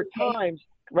 Now, there are Okay. times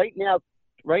right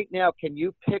now, can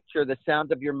you picture the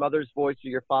sound of your mother's voice or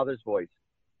your father's voice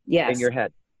in Yes. your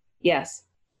head? Yes.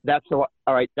 All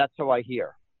right, that's how I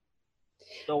hear.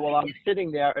 So while I'm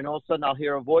sitting there and all of a sudden I'll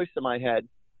hear a voice in my head,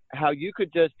 how you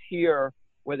could just hear,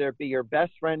 whether it be your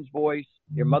best friend's voice,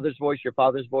 your mother's voice, your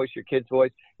father's voice, your kid's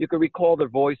voice, you could recall their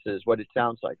voices, what it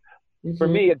sounds like. For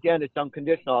Mm-hmm. me, again, it's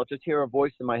unconditional. I'll just hear a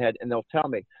voice in my head and they'll tell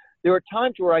me. There are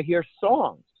times where I hear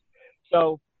songs.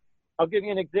 So I'll give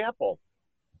you an example.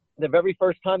 The very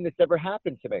first time this ever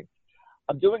happened to me,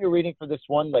 I'm doing a reading for this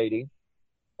one lady,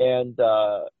 and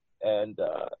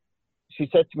she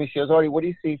said to me, she goes, Artie, what do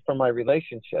you see from my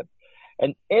relationship?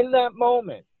 And in that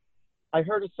moment, I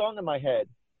heard a song in my head.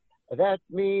 That's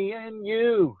me and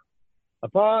you, a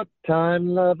part-time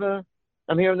lover.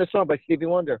 I'm hearing the song by Stevie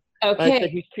Wonder. And I said, Okay.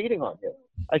 he's cheating on you.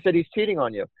 I said, he's cheating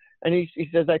on you. And he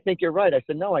says, I think you're right. I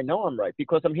said, no, I know I'm right,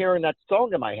 because I'm hearing that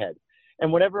song in my head.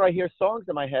 And whenever I hear songs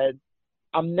in my head,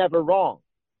 I'm never wrong.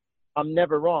 I'm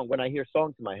never wrong when I hear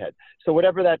songs in my head. So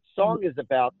whatever that song is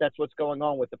about, that's what's going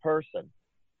on with the person.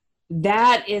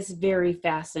 That is very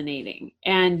fascinating.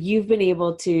 And you've been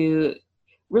able to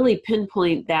really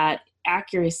pinpoint that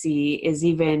accuracy is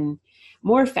even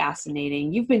more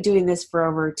fascinating. You've been doing this for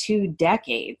over 2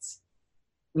 decades.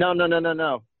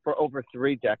 No. For over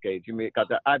 3 decades. You got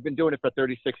that? I've been doing it for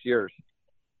 36 years.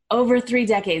 Over 3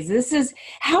 decades.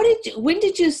 When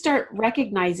did you start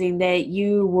recognizing that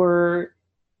you were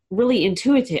really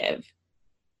intuitive?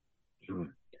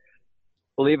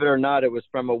 Believe it or not, it was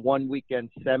from a one-weekend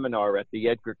seminar at the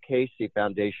Edgar Cayce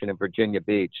Foundation in Virginia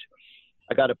Beach.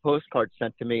 I got a postcard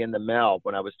sent to me in the mail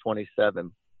when I was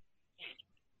 27.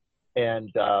 And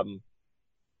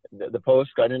the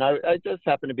postcard, and I just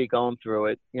happened to be going through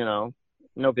it, you know,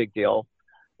 no big deal.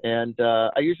 And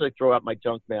I usually throw out my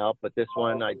junk mail, but this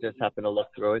one, I just happened to look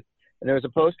through it. And there was a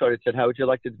postcard that said, how would you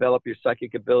like to develop your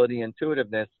psychic ability and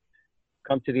intuitiveness?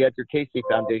 Come to the Edgar Cayce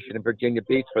Foundation in Virginia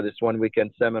Beach for this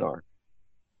one-weekend seminar.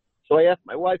 So I asked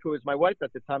my wife, who was my wife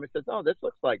at the time, I said, oh, this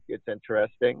looks like it's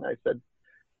interesting. I said,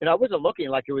 you know, I wasn't looking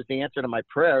like it was the answer to my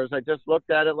prayers. I just looked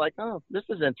at it like, oh, this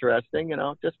is interesting, you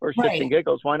know, just for shits and Right.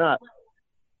 giggles, why not?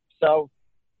 So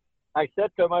I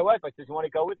said to my wife, I said, you want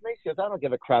to go with me? She goes, I don't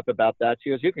give a crap about that. She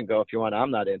goes, you can go if you want.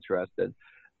 I'm not interested.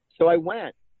 So I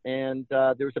went, and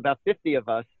there was about 50 of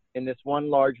us in this one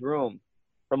large room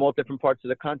from all different parts of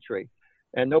the country,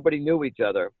 and nobody knew each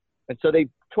other. And so they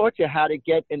taught you how to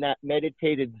get in that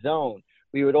meditated zone.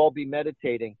 We would all be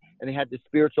meditating, and they had the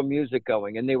spiritual music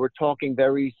going, and they were talking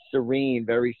very serene,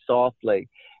 very softly,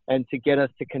 and to get us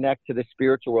to connect to the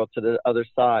spiritual world, to the other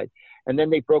side. And then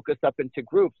they broke us up into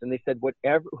groups, and they said,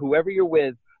 whoever you're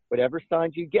with, whatever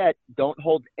signs you get, don't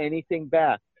hold anything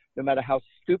back, no matter how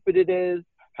stupid it is,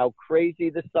 how crazy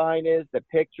the sign is, the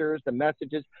pictures, the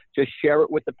messages, just share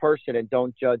it with the person and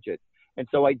don't judge it. And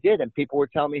so I did, and people were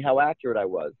telling me how accurate I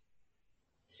was.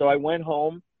 So I went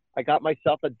home, I got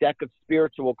myself a deck of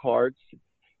spiritual cards,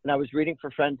 and I was reading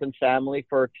for friends and family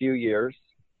for a few years.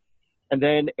 And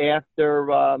then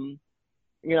after,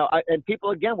 and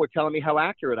people again were telling me how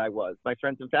accurate I was. My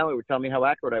friends and family were telling me how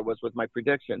accurate I was with my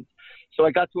predictions. So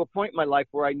I got to a point in my life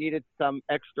where I needed some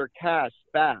extra cash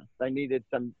fast. I needed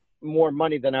some more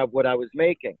money than what I was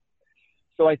making.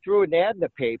 So I threw an ad in the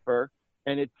paper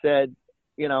and it said,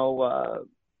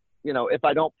 if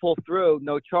I don't pull through,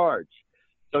 no charge.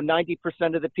 So 90%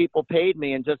 of the people paid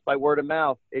me, and just by word of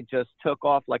mouth, it just took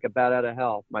off like a bat out of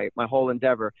hell, my whole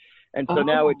endeavor. And so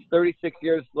now Oh, it's 36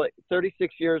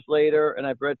 years later, and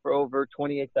I've read for over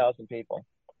 28,000 people.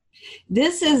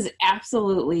 this is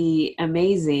absolutely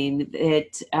amazing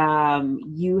that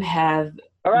you have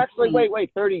Or actually, really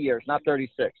wait, 30 years, not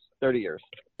 36, 30 years.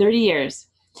 30 years.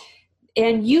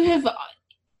 And you have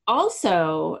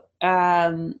also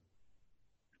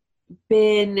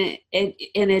been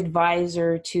an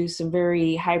advisor to some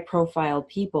very high profile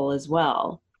people as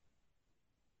well.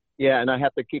 Yeah, and I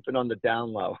have to keep it on the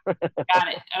down low. Got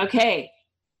it. Okay.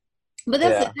 But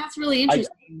Yeah. that's really I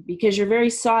interesting because you're very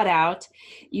sought out.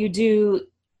 You do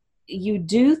you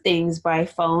do things by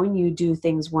phone, you do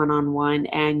things one on one,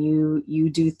 and you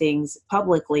do things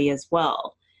publicly as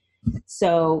well.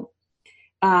 So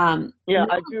yeah,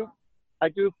 I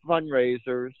do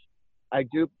fundraisers. I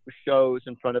do shows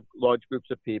in front of large groups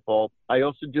of people. I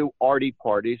also do Artie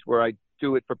parties where I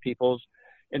do it for people's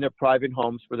in their private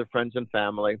homes for their friends and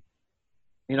family.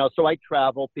 So I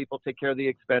travel. People take care of the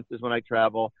expenses when I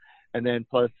travel, and then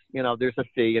plus, there's a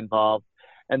fee involved.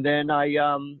 And then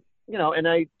and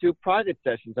I do private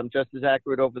sessions. I'm just as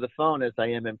accurate over the phone as I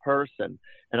am in person.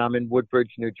 And I'm in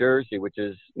Woodbridge, New Jersey, which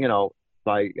is,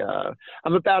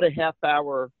 I'm about a half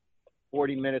hour,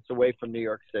 40 minutes away from New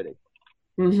York City.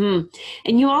 hmm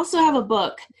and you also have a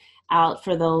book out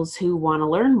for those who want to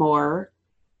learn more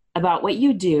about what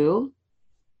you do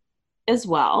as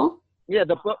well. Yeah,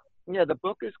 the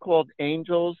book is called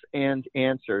Angels and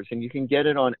Answers, and you can get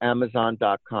it on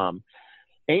Amazon.com.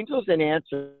 Angels and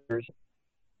Answers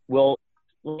will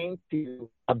explain to you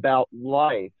about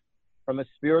life from a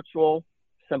spiritual,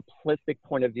 simplistic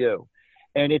point of view.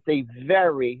 And it's a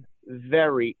very,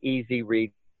 very easy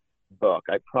read book,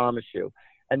 I promise you.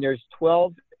 And there's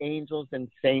 12 angels and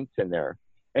saints in there,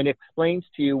 and it explains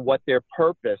to you what their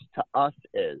purpose to us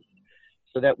is.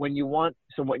 So when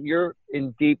you're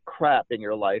in deep crap in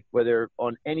your life, whether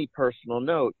on any personal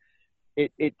note,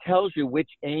 it tells you which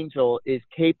angel is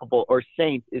capable or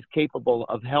saint is capable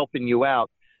of helping you out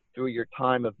through your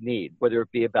time of need, whether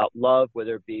it be about love,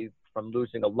 whether it be from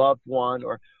losing a loved one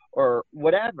or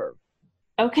whatever,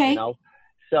 you Okay. know.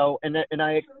 So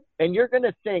and you're going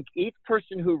to think each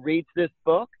person who reads this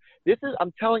book,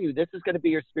 I'm telling you, this is going to be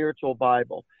your spiritual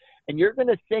Bible. And you're going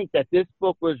to think that this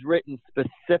book was written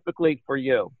specifically for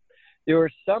you. There are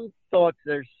some thoughts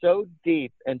that are so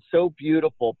deep and so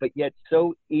beautiful, but yet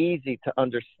so easy to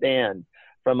understand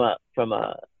from a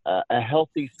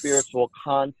healthy spiritual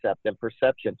concept and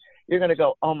perception. You're going to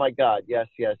go, oh my God, yes,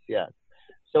 yes, yes.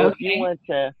 So if you Okay. went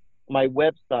to my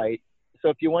website,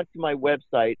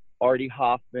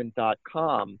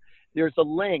 artiehoffman.com, there's a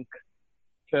link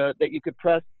that you could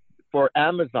press for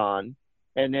Amazon,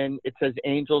 and then it says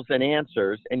Angels and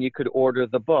Answers, and you could order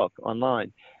the book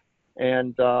online.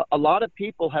 And a lot of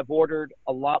people have ordered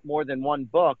a lot more than one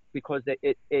book because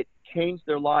it changed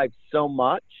their lives so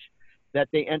much that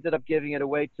they ended up giving it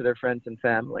away to their friends and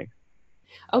family.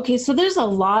 Okay, so there's a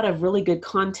lot of really good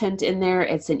content in there.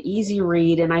 It's an easy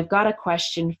read, and I've got a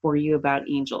question for you about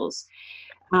angels.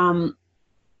 Um,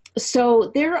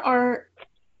 so there are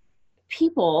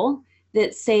people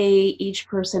that say each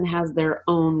person has their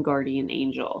own guardian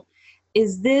angel.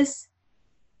 Is this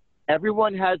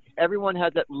Everyone has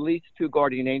at least two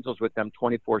guardian angels with them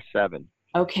 24/7.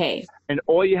 okay? And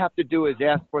all you have to do is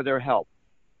ask for their help.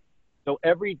 So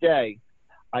every day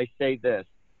I say this: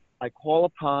 I call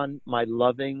upon my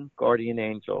loving guardian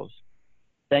angels.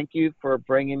 Thank you for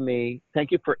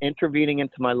intervening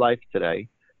into my life today.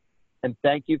 And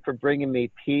thank you for bringing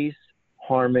me peace,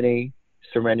 harmony,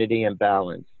 serenity, and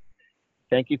balance.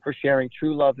 Thank you for sharing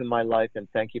true love in my life, and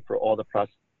thank you for all the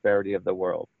prosperity of the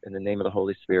world. In the name of the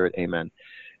Holy Spirit, amen.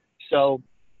 So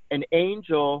an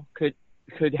angel could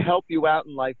help you out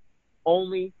in life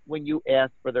only when you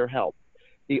ask for their help.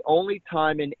 The only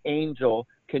time an angel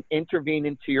can intervene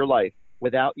into your life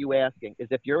without you asking is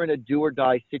if you're in a do or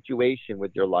die situation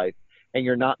with your life and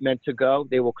you're not meant to go,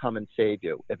 they will come and save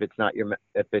you if it's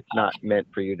not meant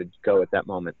for you to go at that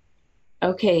moment.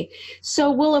 Okay,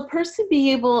 so will a person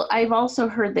be able? I've also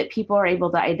heard that people are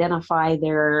able to identify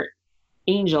their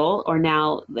angel, or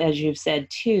now, as you've said,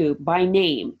 too, by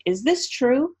name. Is this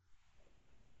true?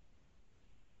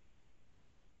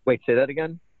 Wait, say that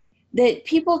again? That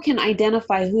people can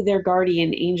identify who their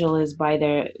guardian angel is by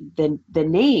the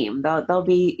name. They'll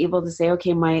be able to say,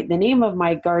 okay, the name of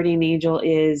my guardian angel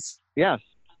is Yes.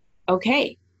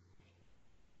 okay.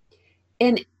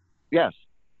 And Yes.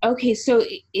 okay, so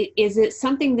is it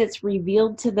something that's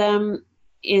revealed to them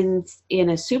in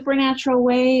a supernatural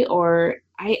way, or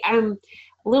I'm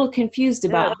a little confused Yeah,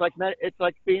 about. it's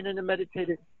like being in a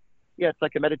meditated. Yeah, it's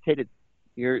like a meditated.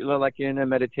 You're like in a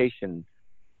meditation.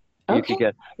 You Okay. could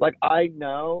get like I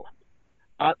know.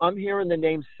 I'm hearing the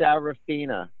name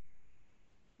Sarafina.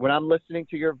 When I'm listening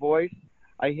to your voice,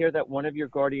 I hear that one of your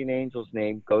guardian angels'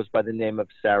 name goes by the name of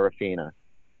Sarafina.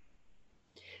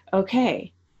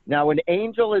 Okay. Now, an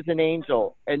angel is an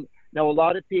angel, and now a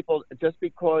lot of people, just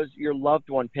because your loved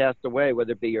one passed away,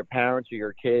 whether it be your parents or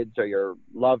your kids or your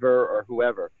lover or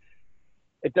whoever,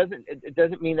 it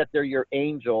doesn't mean that they're your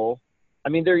angel. I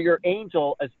mean, they're your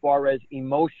angel as far as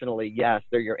emotionally, yes,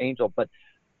 they're your angel, but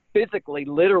physically,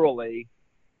 literally,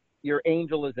 your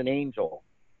angel is an angel.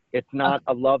 It's not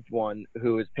a loved one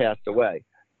who has passed away.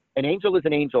 An angel is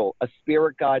an angel. A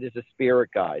spirit guide is a spirit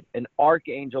guide. An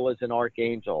archangel is an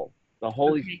archangel. The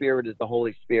Holy Okay. Spirit is the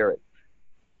Holy Spirit.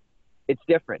 It's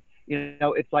different. You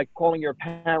know, it's like calling your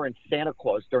parents Santa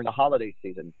Claus during the holiday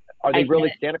season. Are I they get really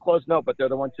it. Santa Claus? No, but they're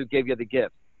the ones who gave you the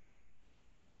gift.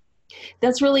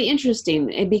 That's really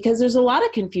interesting because there's a lot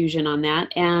of confusion on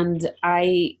that, and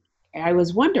I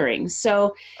was wondering.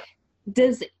 So,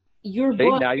 does your See,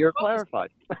 book now you're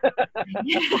clarified.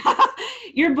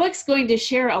 your book's going to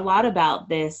share a lot about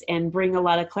this and bring a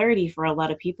lot of clarity for a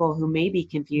lot of people who may be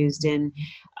confused and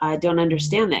don't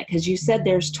understand that, because you said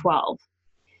there's 12.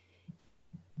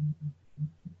 Well,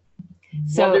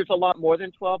 So there's a lot more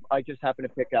than 12. I just happen to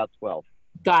pick out 12.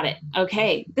 got it.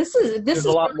 Okay. This There's a is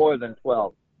lot more than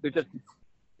 12. They're just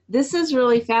this is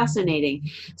really fascinating.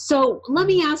 So let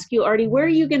me ask you, Artie, where are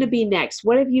you going to be next?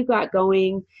 What have you got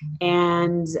going?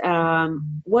 And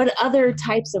what other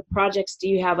types of projects do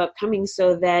you have upcoming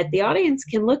so that the audience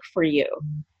can look for you?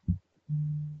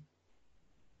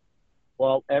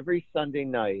 well, every Sunday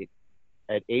night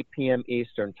at 8 p.m.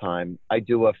 Eastern time, I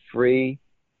do a free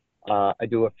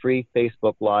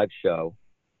Facebook live show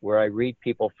where I read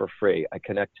people for free. I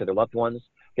connect to their loved ones,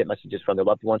 get messages from their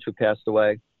loved ones who passed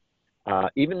away,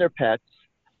 even their pets.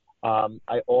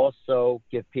 I also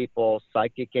give people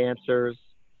psychic answers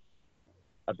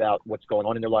about what's going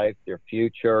on in their life, their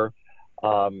future,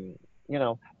 um,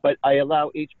 but I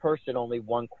allow each person only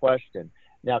one question.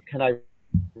 Now, can I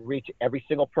reach every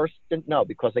single person? No,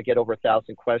 because I get over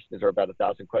 1,000 questions or about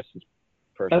 1,000 questions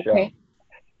per show. Okay.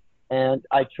 And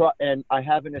I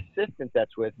have an assistant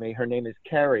that's with me. Her name is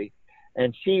Carrie,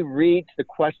 and she reads the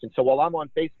questions. So while I'm on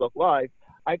Facebook Live,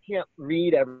 I can't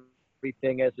read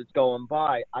everything as it's going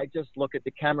by. I just look at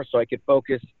the camera so I can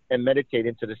focus and meditate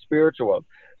into the spiritual world.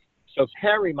 So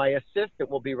Carrie, my assistant,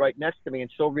 will be right next to me,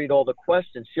 and she'll read all the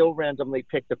questions. She'll randomly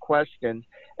pick the questions,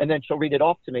 and then she'll read it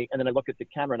off to me, and then I look at the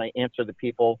camera and I answer the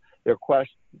people their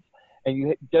questions. And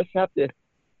you just have to,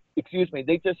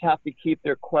 they just have to keep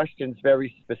their questions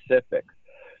very specific.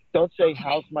 Don't say,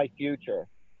 how's my future?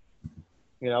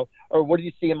 Or what do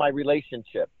you see in my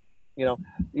relationship? What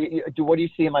do you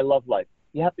see in my love life?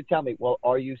 You have to tell me, well,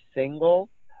 are you single?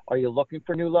 Are you looking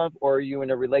for new love? Or are you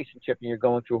in a relationship and you're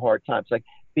going through hard times? Like,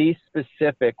 be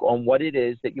specific on what it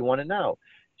is that you want to know.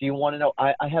 Do you want to know,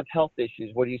 I have health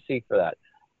issues. What do you see for that?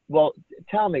 Well,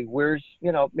 tell me,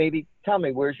 maybe tell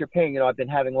me, where's your pain? I've been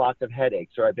having lots of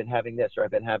headaches, or I've been having this, or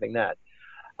I've been having that.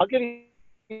 I'll give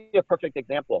you a perfect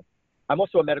example. I'm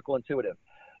also a medical intuitive.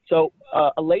 So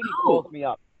a lady calls Oh, me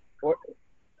up, or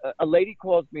a lady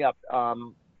calls me up,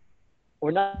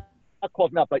 or not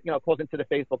calls me up, but calls into the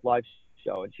Facebook Live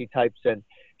show, and she types in,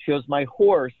 she goes, my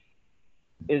horse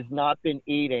has not been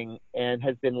eating and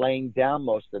has been laying down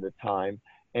most of the time,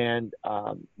 and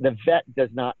the vet does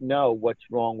not know what's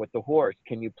wrong with the horse.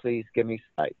 Can you please give me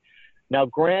sight? Now,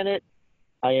 granted,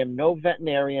 I am no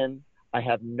veterinarian. I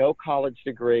have no college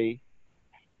degree,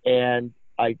 and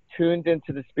I tuned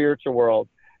into the spiritual world,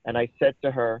 and I said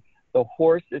to her, the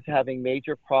horse is having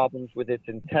major problems with its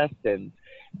intestines,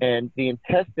 and the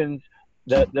intestines,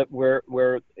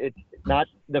 where it's not,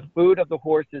 the food of the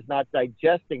horse is not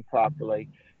digesting properly,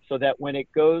 so that when it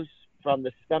goes from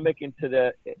the stomach into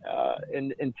the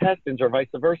intestines, or vice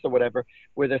versa, whatever,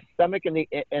 where the stomach and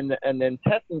the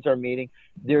intestines are meeting,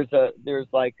 there's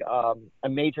like a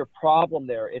major problem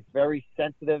there. It's very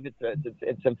sensitive.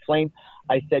 It's inflamed.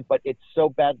 I said, but it's so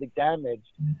badly damaged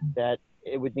that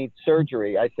it would need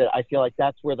surgery. I said, I feel like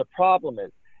that's where the problem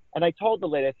is. And I told the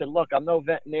lady, I said, look, I'm no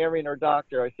veterinarian or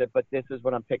doctor. I said, but this is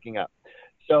what I'm picking up.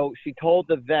 So she told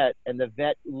the vet, and the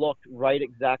vet looked right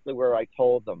exactly where I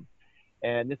told them.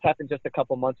 And this happened just a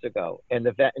couple months ago. And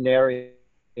the veterinarian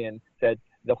said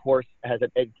the horse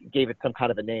it gave it some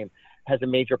kind of a name, has a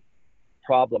major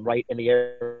problem right in the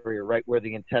area, right where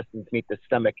the intestines meet the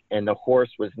stomach. And the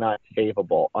horse was not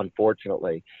savable,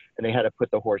 unfortunately. And they had to put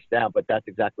the horse down, but that's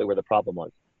exactly where the problem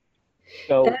was.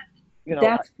 So, That you know,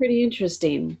 that's pretty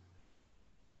interesting.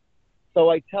 so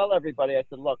I tell everybody, I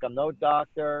said, look, I'm no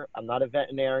doctor, I'm not a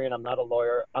veterinarian, I'm not a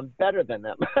lawyer, I'm better than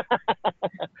them.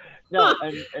 No,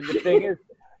 and the thing is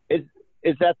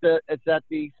is that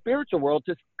the spiritual world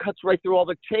just cuts right through all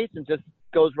the chase and just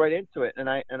goes right into it, and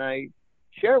I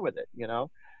share with it, you know.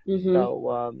 Hmm.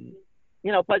 So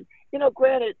but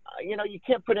granted, you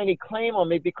can't put any claim on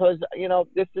me because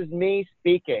this is me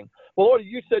speaking. Well,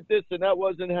 you said this and that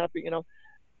wasn't happening,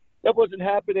 that wasn't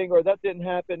happening or that didn't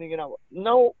happen.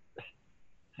 No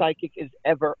psychic is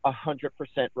ever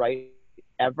 100% right,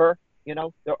 ever.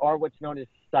 There are what's known as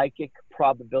psychic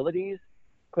probabilities,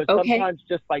 because Okay. sometimes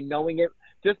just by knowing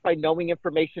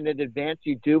information in advance,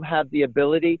 you do have the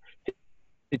ability to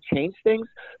change things.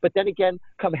 But then again,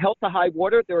 come hell to high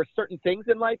water, there are certain things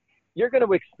in life you're going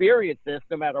to experience this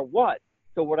no matter what.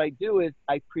 So what I do is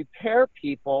I prepare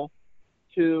people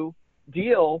to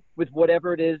deal with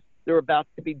whatever it is they're about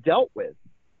to be dealt with.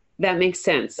 That makes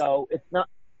sense. So it's not,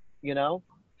 you know,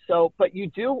 so, but you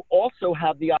do also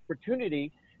have the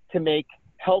opportunity to make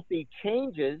healthy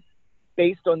changes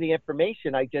based on the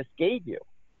information I just gave you.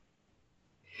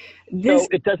 This So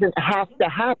it doesn't have to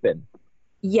happen.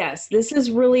 Yes, this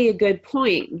is really a good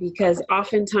point because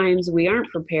oftentimes we aren't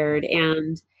prepared.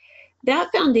 And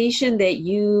that foundation that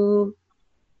you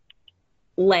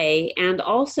lay, and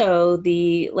also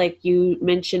like you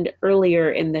mentioned earlier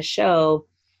in the show,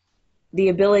 the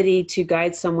ability to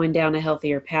guide someone down a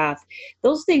healthier path,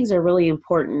 those things are really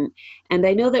important. And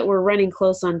I know that we're running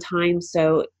close on time,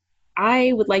 so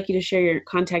I would like you to share your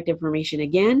contact information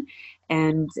again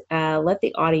and let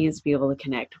the audience be able to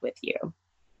connect with you.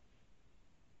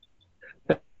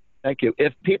 Thank you.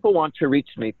 If people want to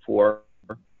reach me for,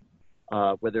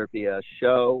 whether it be a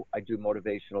show, I do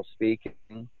motivational speaking.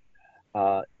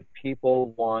 If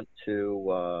people want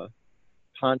to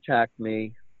contact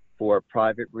me for a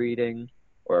private reading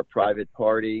or a private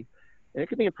party, and it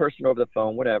could be in person, over the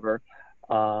phone, whatever.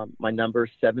 My number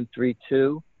is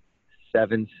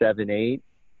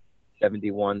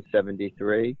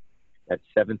 732-778-7173. That's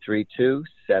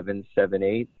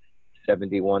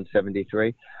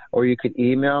 732-778-7173. Or you could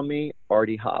email me,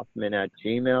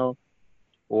 artiehoffman@gmail,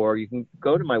 or you can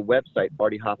go to my website,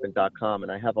 artiehoffman.com,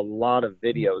 and I have a lot of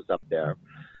videos up there.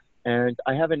 And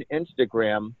I have an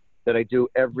Instagram that I do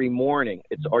every morning.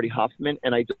 It's Artie Hoffman,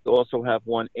 and I also have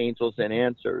one, Angels and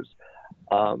Answers.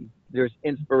 There's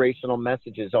inspirational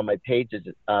messages on my pages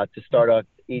to start off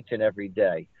each and every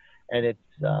day, and it's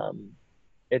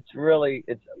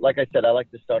like I said, I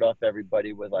like to start off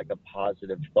everybody with like a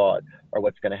positive thought or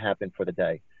what's going to happen for the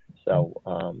day. So,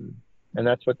 and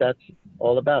that's what that's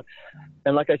all about.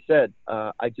 And like I said,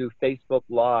 I do Facebook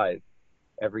Live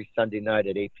every Sunday night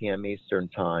at 8 p.m. Eastern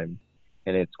Time,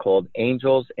 and it's called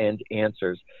Angels and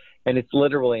Answers, and it's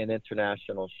literally an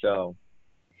international show.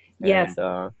 Yes.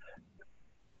 And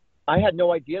I had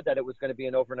no idea that it was going to be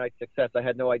an overnight success. I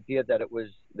had no idea that it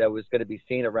was going to be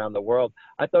seen around the world.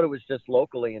 I thought it was just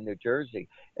locally in New Jersey,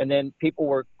 and then people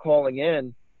were calling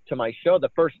in to my show the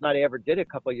first night I ever did it a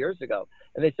couple of years ago,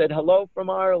 and they said hello from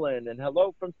Ireland and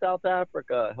hello from South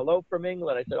Africa, hello from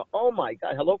England. I said, oh my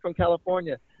God, hello from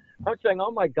California. I was saying,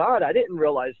 oh my God, I didn't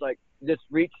realize like this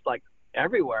reached like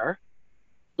everywhere.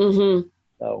 Mm-hmm.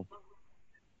 So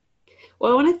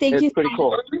Well, I want to thank it's you pretty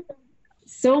cool.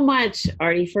 so much,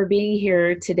 Artie, for being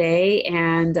here today.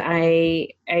 And I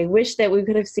wish that we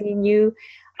could have seen you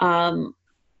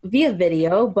via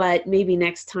video, but maybe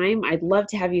next time. I'd love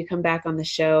to have you come back on the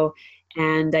show.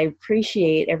 And I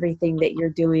appreciate everything that you're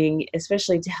doing,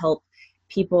 especially to help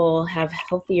people have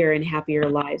healthier and happier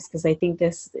lives, because I think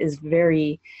this is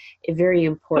very, very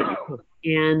important.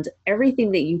 And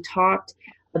everything that you talked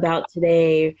about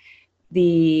today,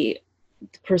 the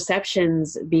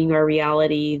perceptions being our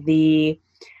reality,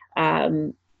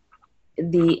 um,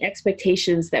 the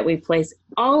expectations that we place,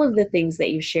 all of the things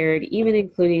that you shared, even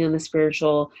including on the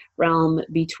spiritual realm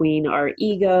between our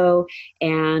ego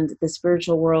and the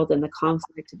spiritual world and the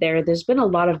conflict there. There's been a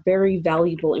lot of very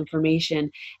valuable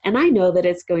information. And I know that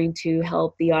it's going to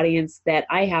help the audience that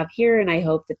I have here, and I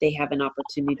hope that they have an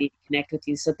opportunity to connect with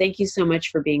you. So thank you so much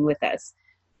for being with us.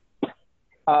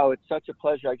 Oh, it's such a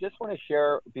pleasure. I just want to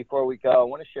share, before we go, I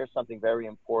want to share something very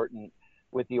important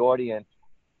with the audience.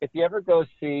 If you ever go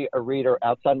see a reader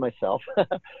outside myself,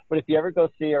 but if you ever go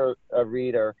see a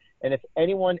reader, and if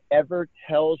anyone ever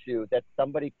tells you that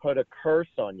somebody put a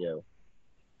curse on you,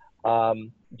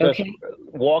 just Okay.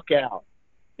 walk out,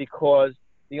 because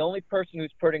the only person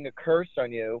who's putting a curse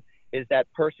on you is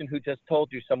that person who just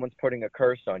told you someone's putting a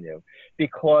curse on you.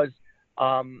 Because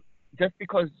just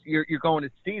because you're going to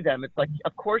see them, it's like,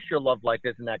 of course your love life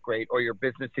isn't that great, or your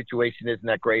business situation isn't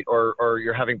that great, or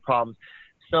you're having problems.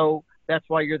 So that's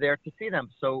why you're there to see them.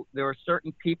 So there are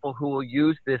certain people who will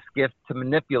use this gift to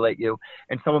manipulate you,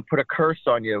 and someone put a curse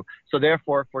on you. So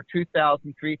therefore, for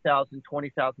 $2,000, $3,000,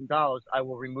 $20,000, I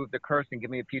will remove the curse and give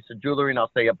me a piece of jewelry, and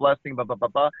I'll say a blessing, blah, blah, blah,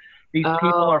 blah. These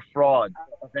people Oh, are frauds,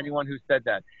 of anyone who said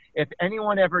that. If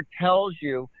anyone ever tells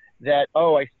you that,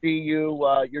 oh, I see you,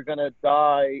 you're going to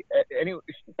die,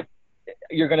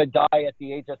 you're going to die at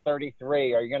the age of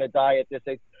 33, or you're going to die at this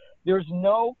age, there's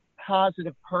no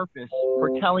positive purpose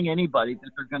for telling anybody that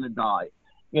they're going to die.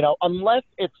 You know, unless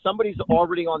if somebody's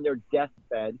already on their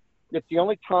deathbed. It's the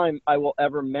only time I will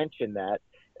ever mention that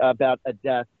about a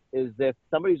death, is if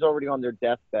somebody's already on their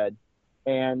deathbed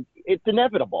and it's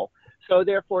inevitable. So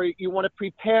therefore, you want to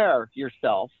prepare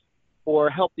yourself or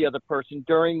help the other person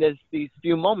during these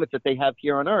few moments that they have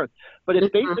here on earth. But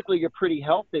if basically you're pretty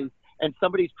healthy and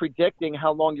somebody's predicting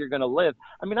how long you're going to live,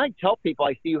 I mean, I tell people,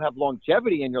 I see you have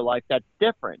longevity in your life. That's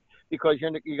different, because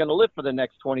you're going to live for the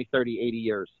next 20, 30, 80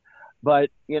 years. But,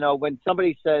 you know, when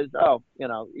somebody says, oh, you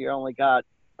know, you only got,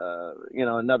 you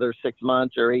know, another 6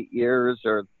 months or 8 years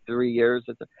or 3 years,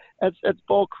 that's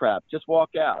bull crap. Just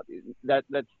walk out. That's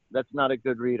not a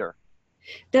good reader.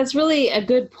 that's really a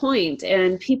good point.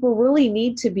 And people really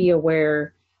need to be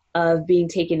aware of being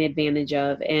taken advantage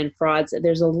of and frauds.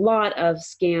 There's a lot of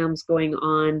scams going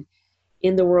on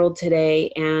in the world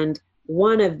today. And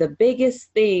one of the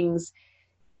biggest things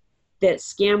that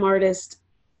scam artists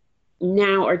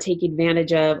now are taking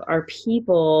advantage of are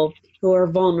people who are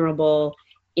vulnerable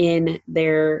in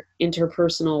their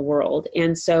interpersonal world.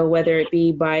 And so whether it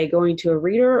be by going to a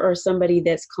reader or somebody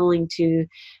that's calling to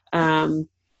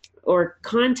or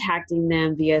contacting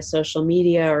them via social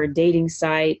media or a dating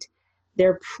site,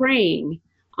 they're preying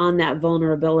on that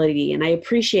vulnerability. And I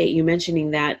appreciate you mentioning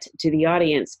that to the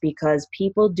audience, because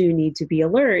people do need to be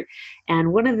alert.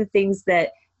 And one of the things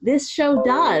that this show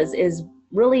does is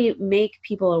really make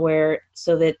people aware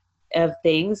so that of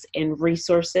things and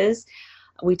resources.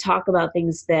 We talk about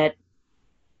things that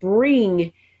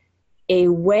bring a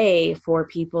way for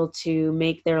people to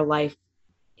make their life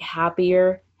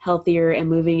happier, healthier, and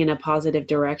moving in a positive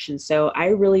direction. So I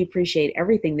really appreciate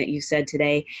everything that you said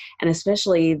today, and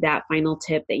especially that final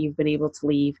tip that you've been able to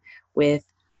leave with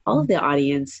all of the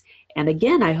audience. And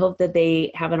again, I hope that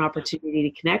they have an opportunity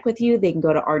to connect with you. They can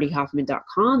go to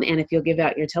artiehoffman.com. And if you'll give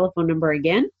out your telephone number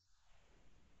again.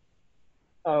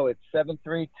 Oh, it's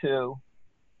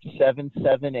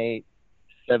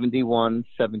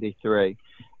 732-778-7173.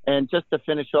 And just to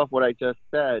finish off what I just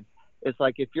said, it's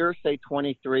like if you're, say,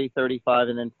 23, 35,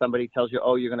 and then somebody tells you,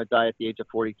 oh, you're going to die at the age of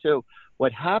 42,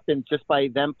 what happens just by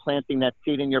them planting that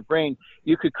seed in your brain,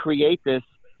 you could create this.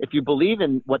 If you believe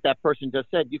in what that person just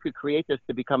said, you could create this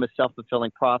to become a self-fulfilling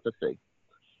prophecy.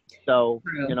 So,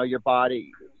 you know, your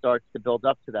body starts to build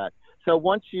up to that. So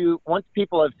once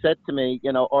people have said to me,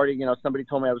 you know, Artie, you know, somebody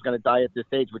told me I was going to die at this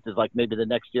age, which is like maybe the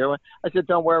next year. I said,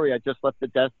 don't worry. I just left the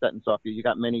death sentence off you. You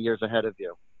got many years ahead of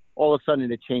you. All of a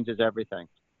sudden, it changes everything.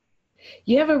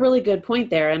 You have a really good point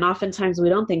there. And oftentimes we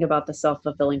don't think about the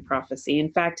self-fulfilling prophecy.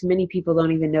 In fact, many people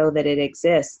don't even know that it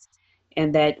exists,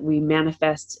 and that we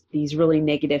manifest these really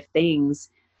negative things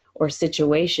or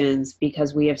situations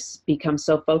because we have become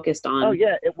so focused on. Oh,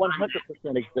 yeah, it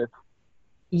 100% exists.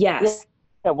 Yes.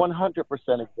 Yeah,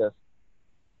 100% exists.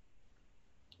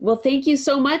 Well, thank you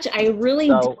so much. I really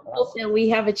do hope that we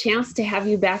have a chance to have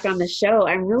you back on the show.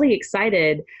 I'm really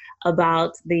excited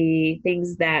about the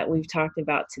things that we've talked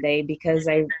about today, because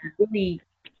I really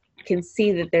can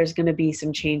see that there's going to be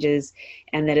some changes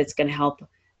and that it's going to help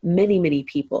many, many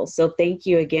people. So thank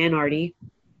you again, Artie.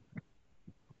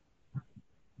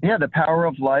 Yeah, the power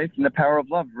of life and the power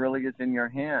of love really is in your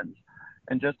hands.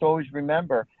 And just always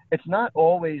remember, it's not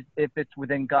always if it's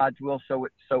within God's will, so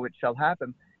it shall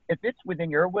happen. If it's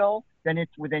within your will, then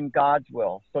it's within God's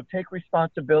will. So take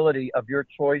responsibility of your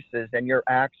choices and your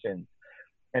actions.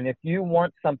 And if you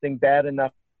want something bad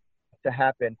enough to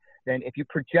happen, then if you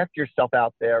project yourself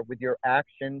out there with your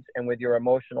actions and with your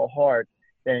emotional heart,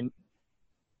 then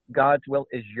God's will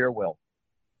is your will.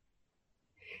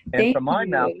 And from my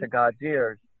mouth to God's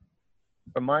ears,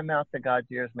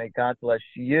 may God bless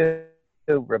you,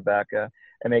 Rebecca,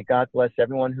 and may God bless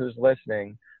everyone who's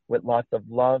listening with lots of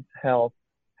love, health,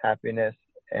 happiness,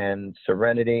 and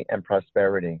serenity and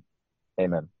prosperity.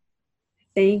 Amen.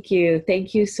 Thank you.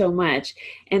 Thank you so much.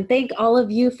 And thank all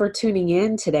of you for tuning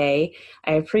in today.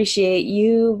 I appreciate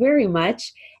you very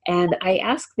much. And I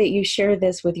ask that you share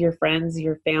this with your friends,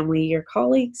 your family, your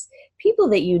colleagues, people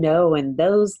that you know, and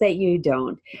those that you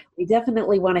don't. We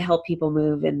definitely want to help people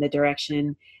move in the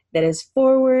direction that is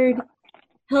forward,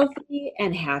 healthy,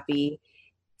 and happy.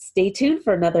 Stay tuned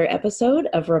for another episode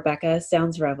of Rebecca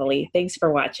Sounds Reveille. Thanks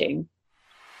for watching.